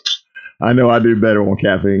 So, I know I do better on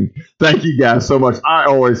caffeine. Thank you guys so much. I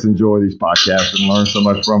always enjoy these podcasts and learn so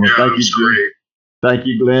much from them. yeah, Thank you, Jim. great. Thank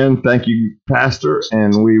you, Glenn. Thank you, Pastor.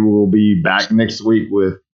 And we will be back next week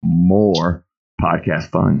with more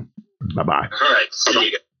podcast fun. Bye-bye. All right. See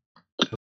you guys.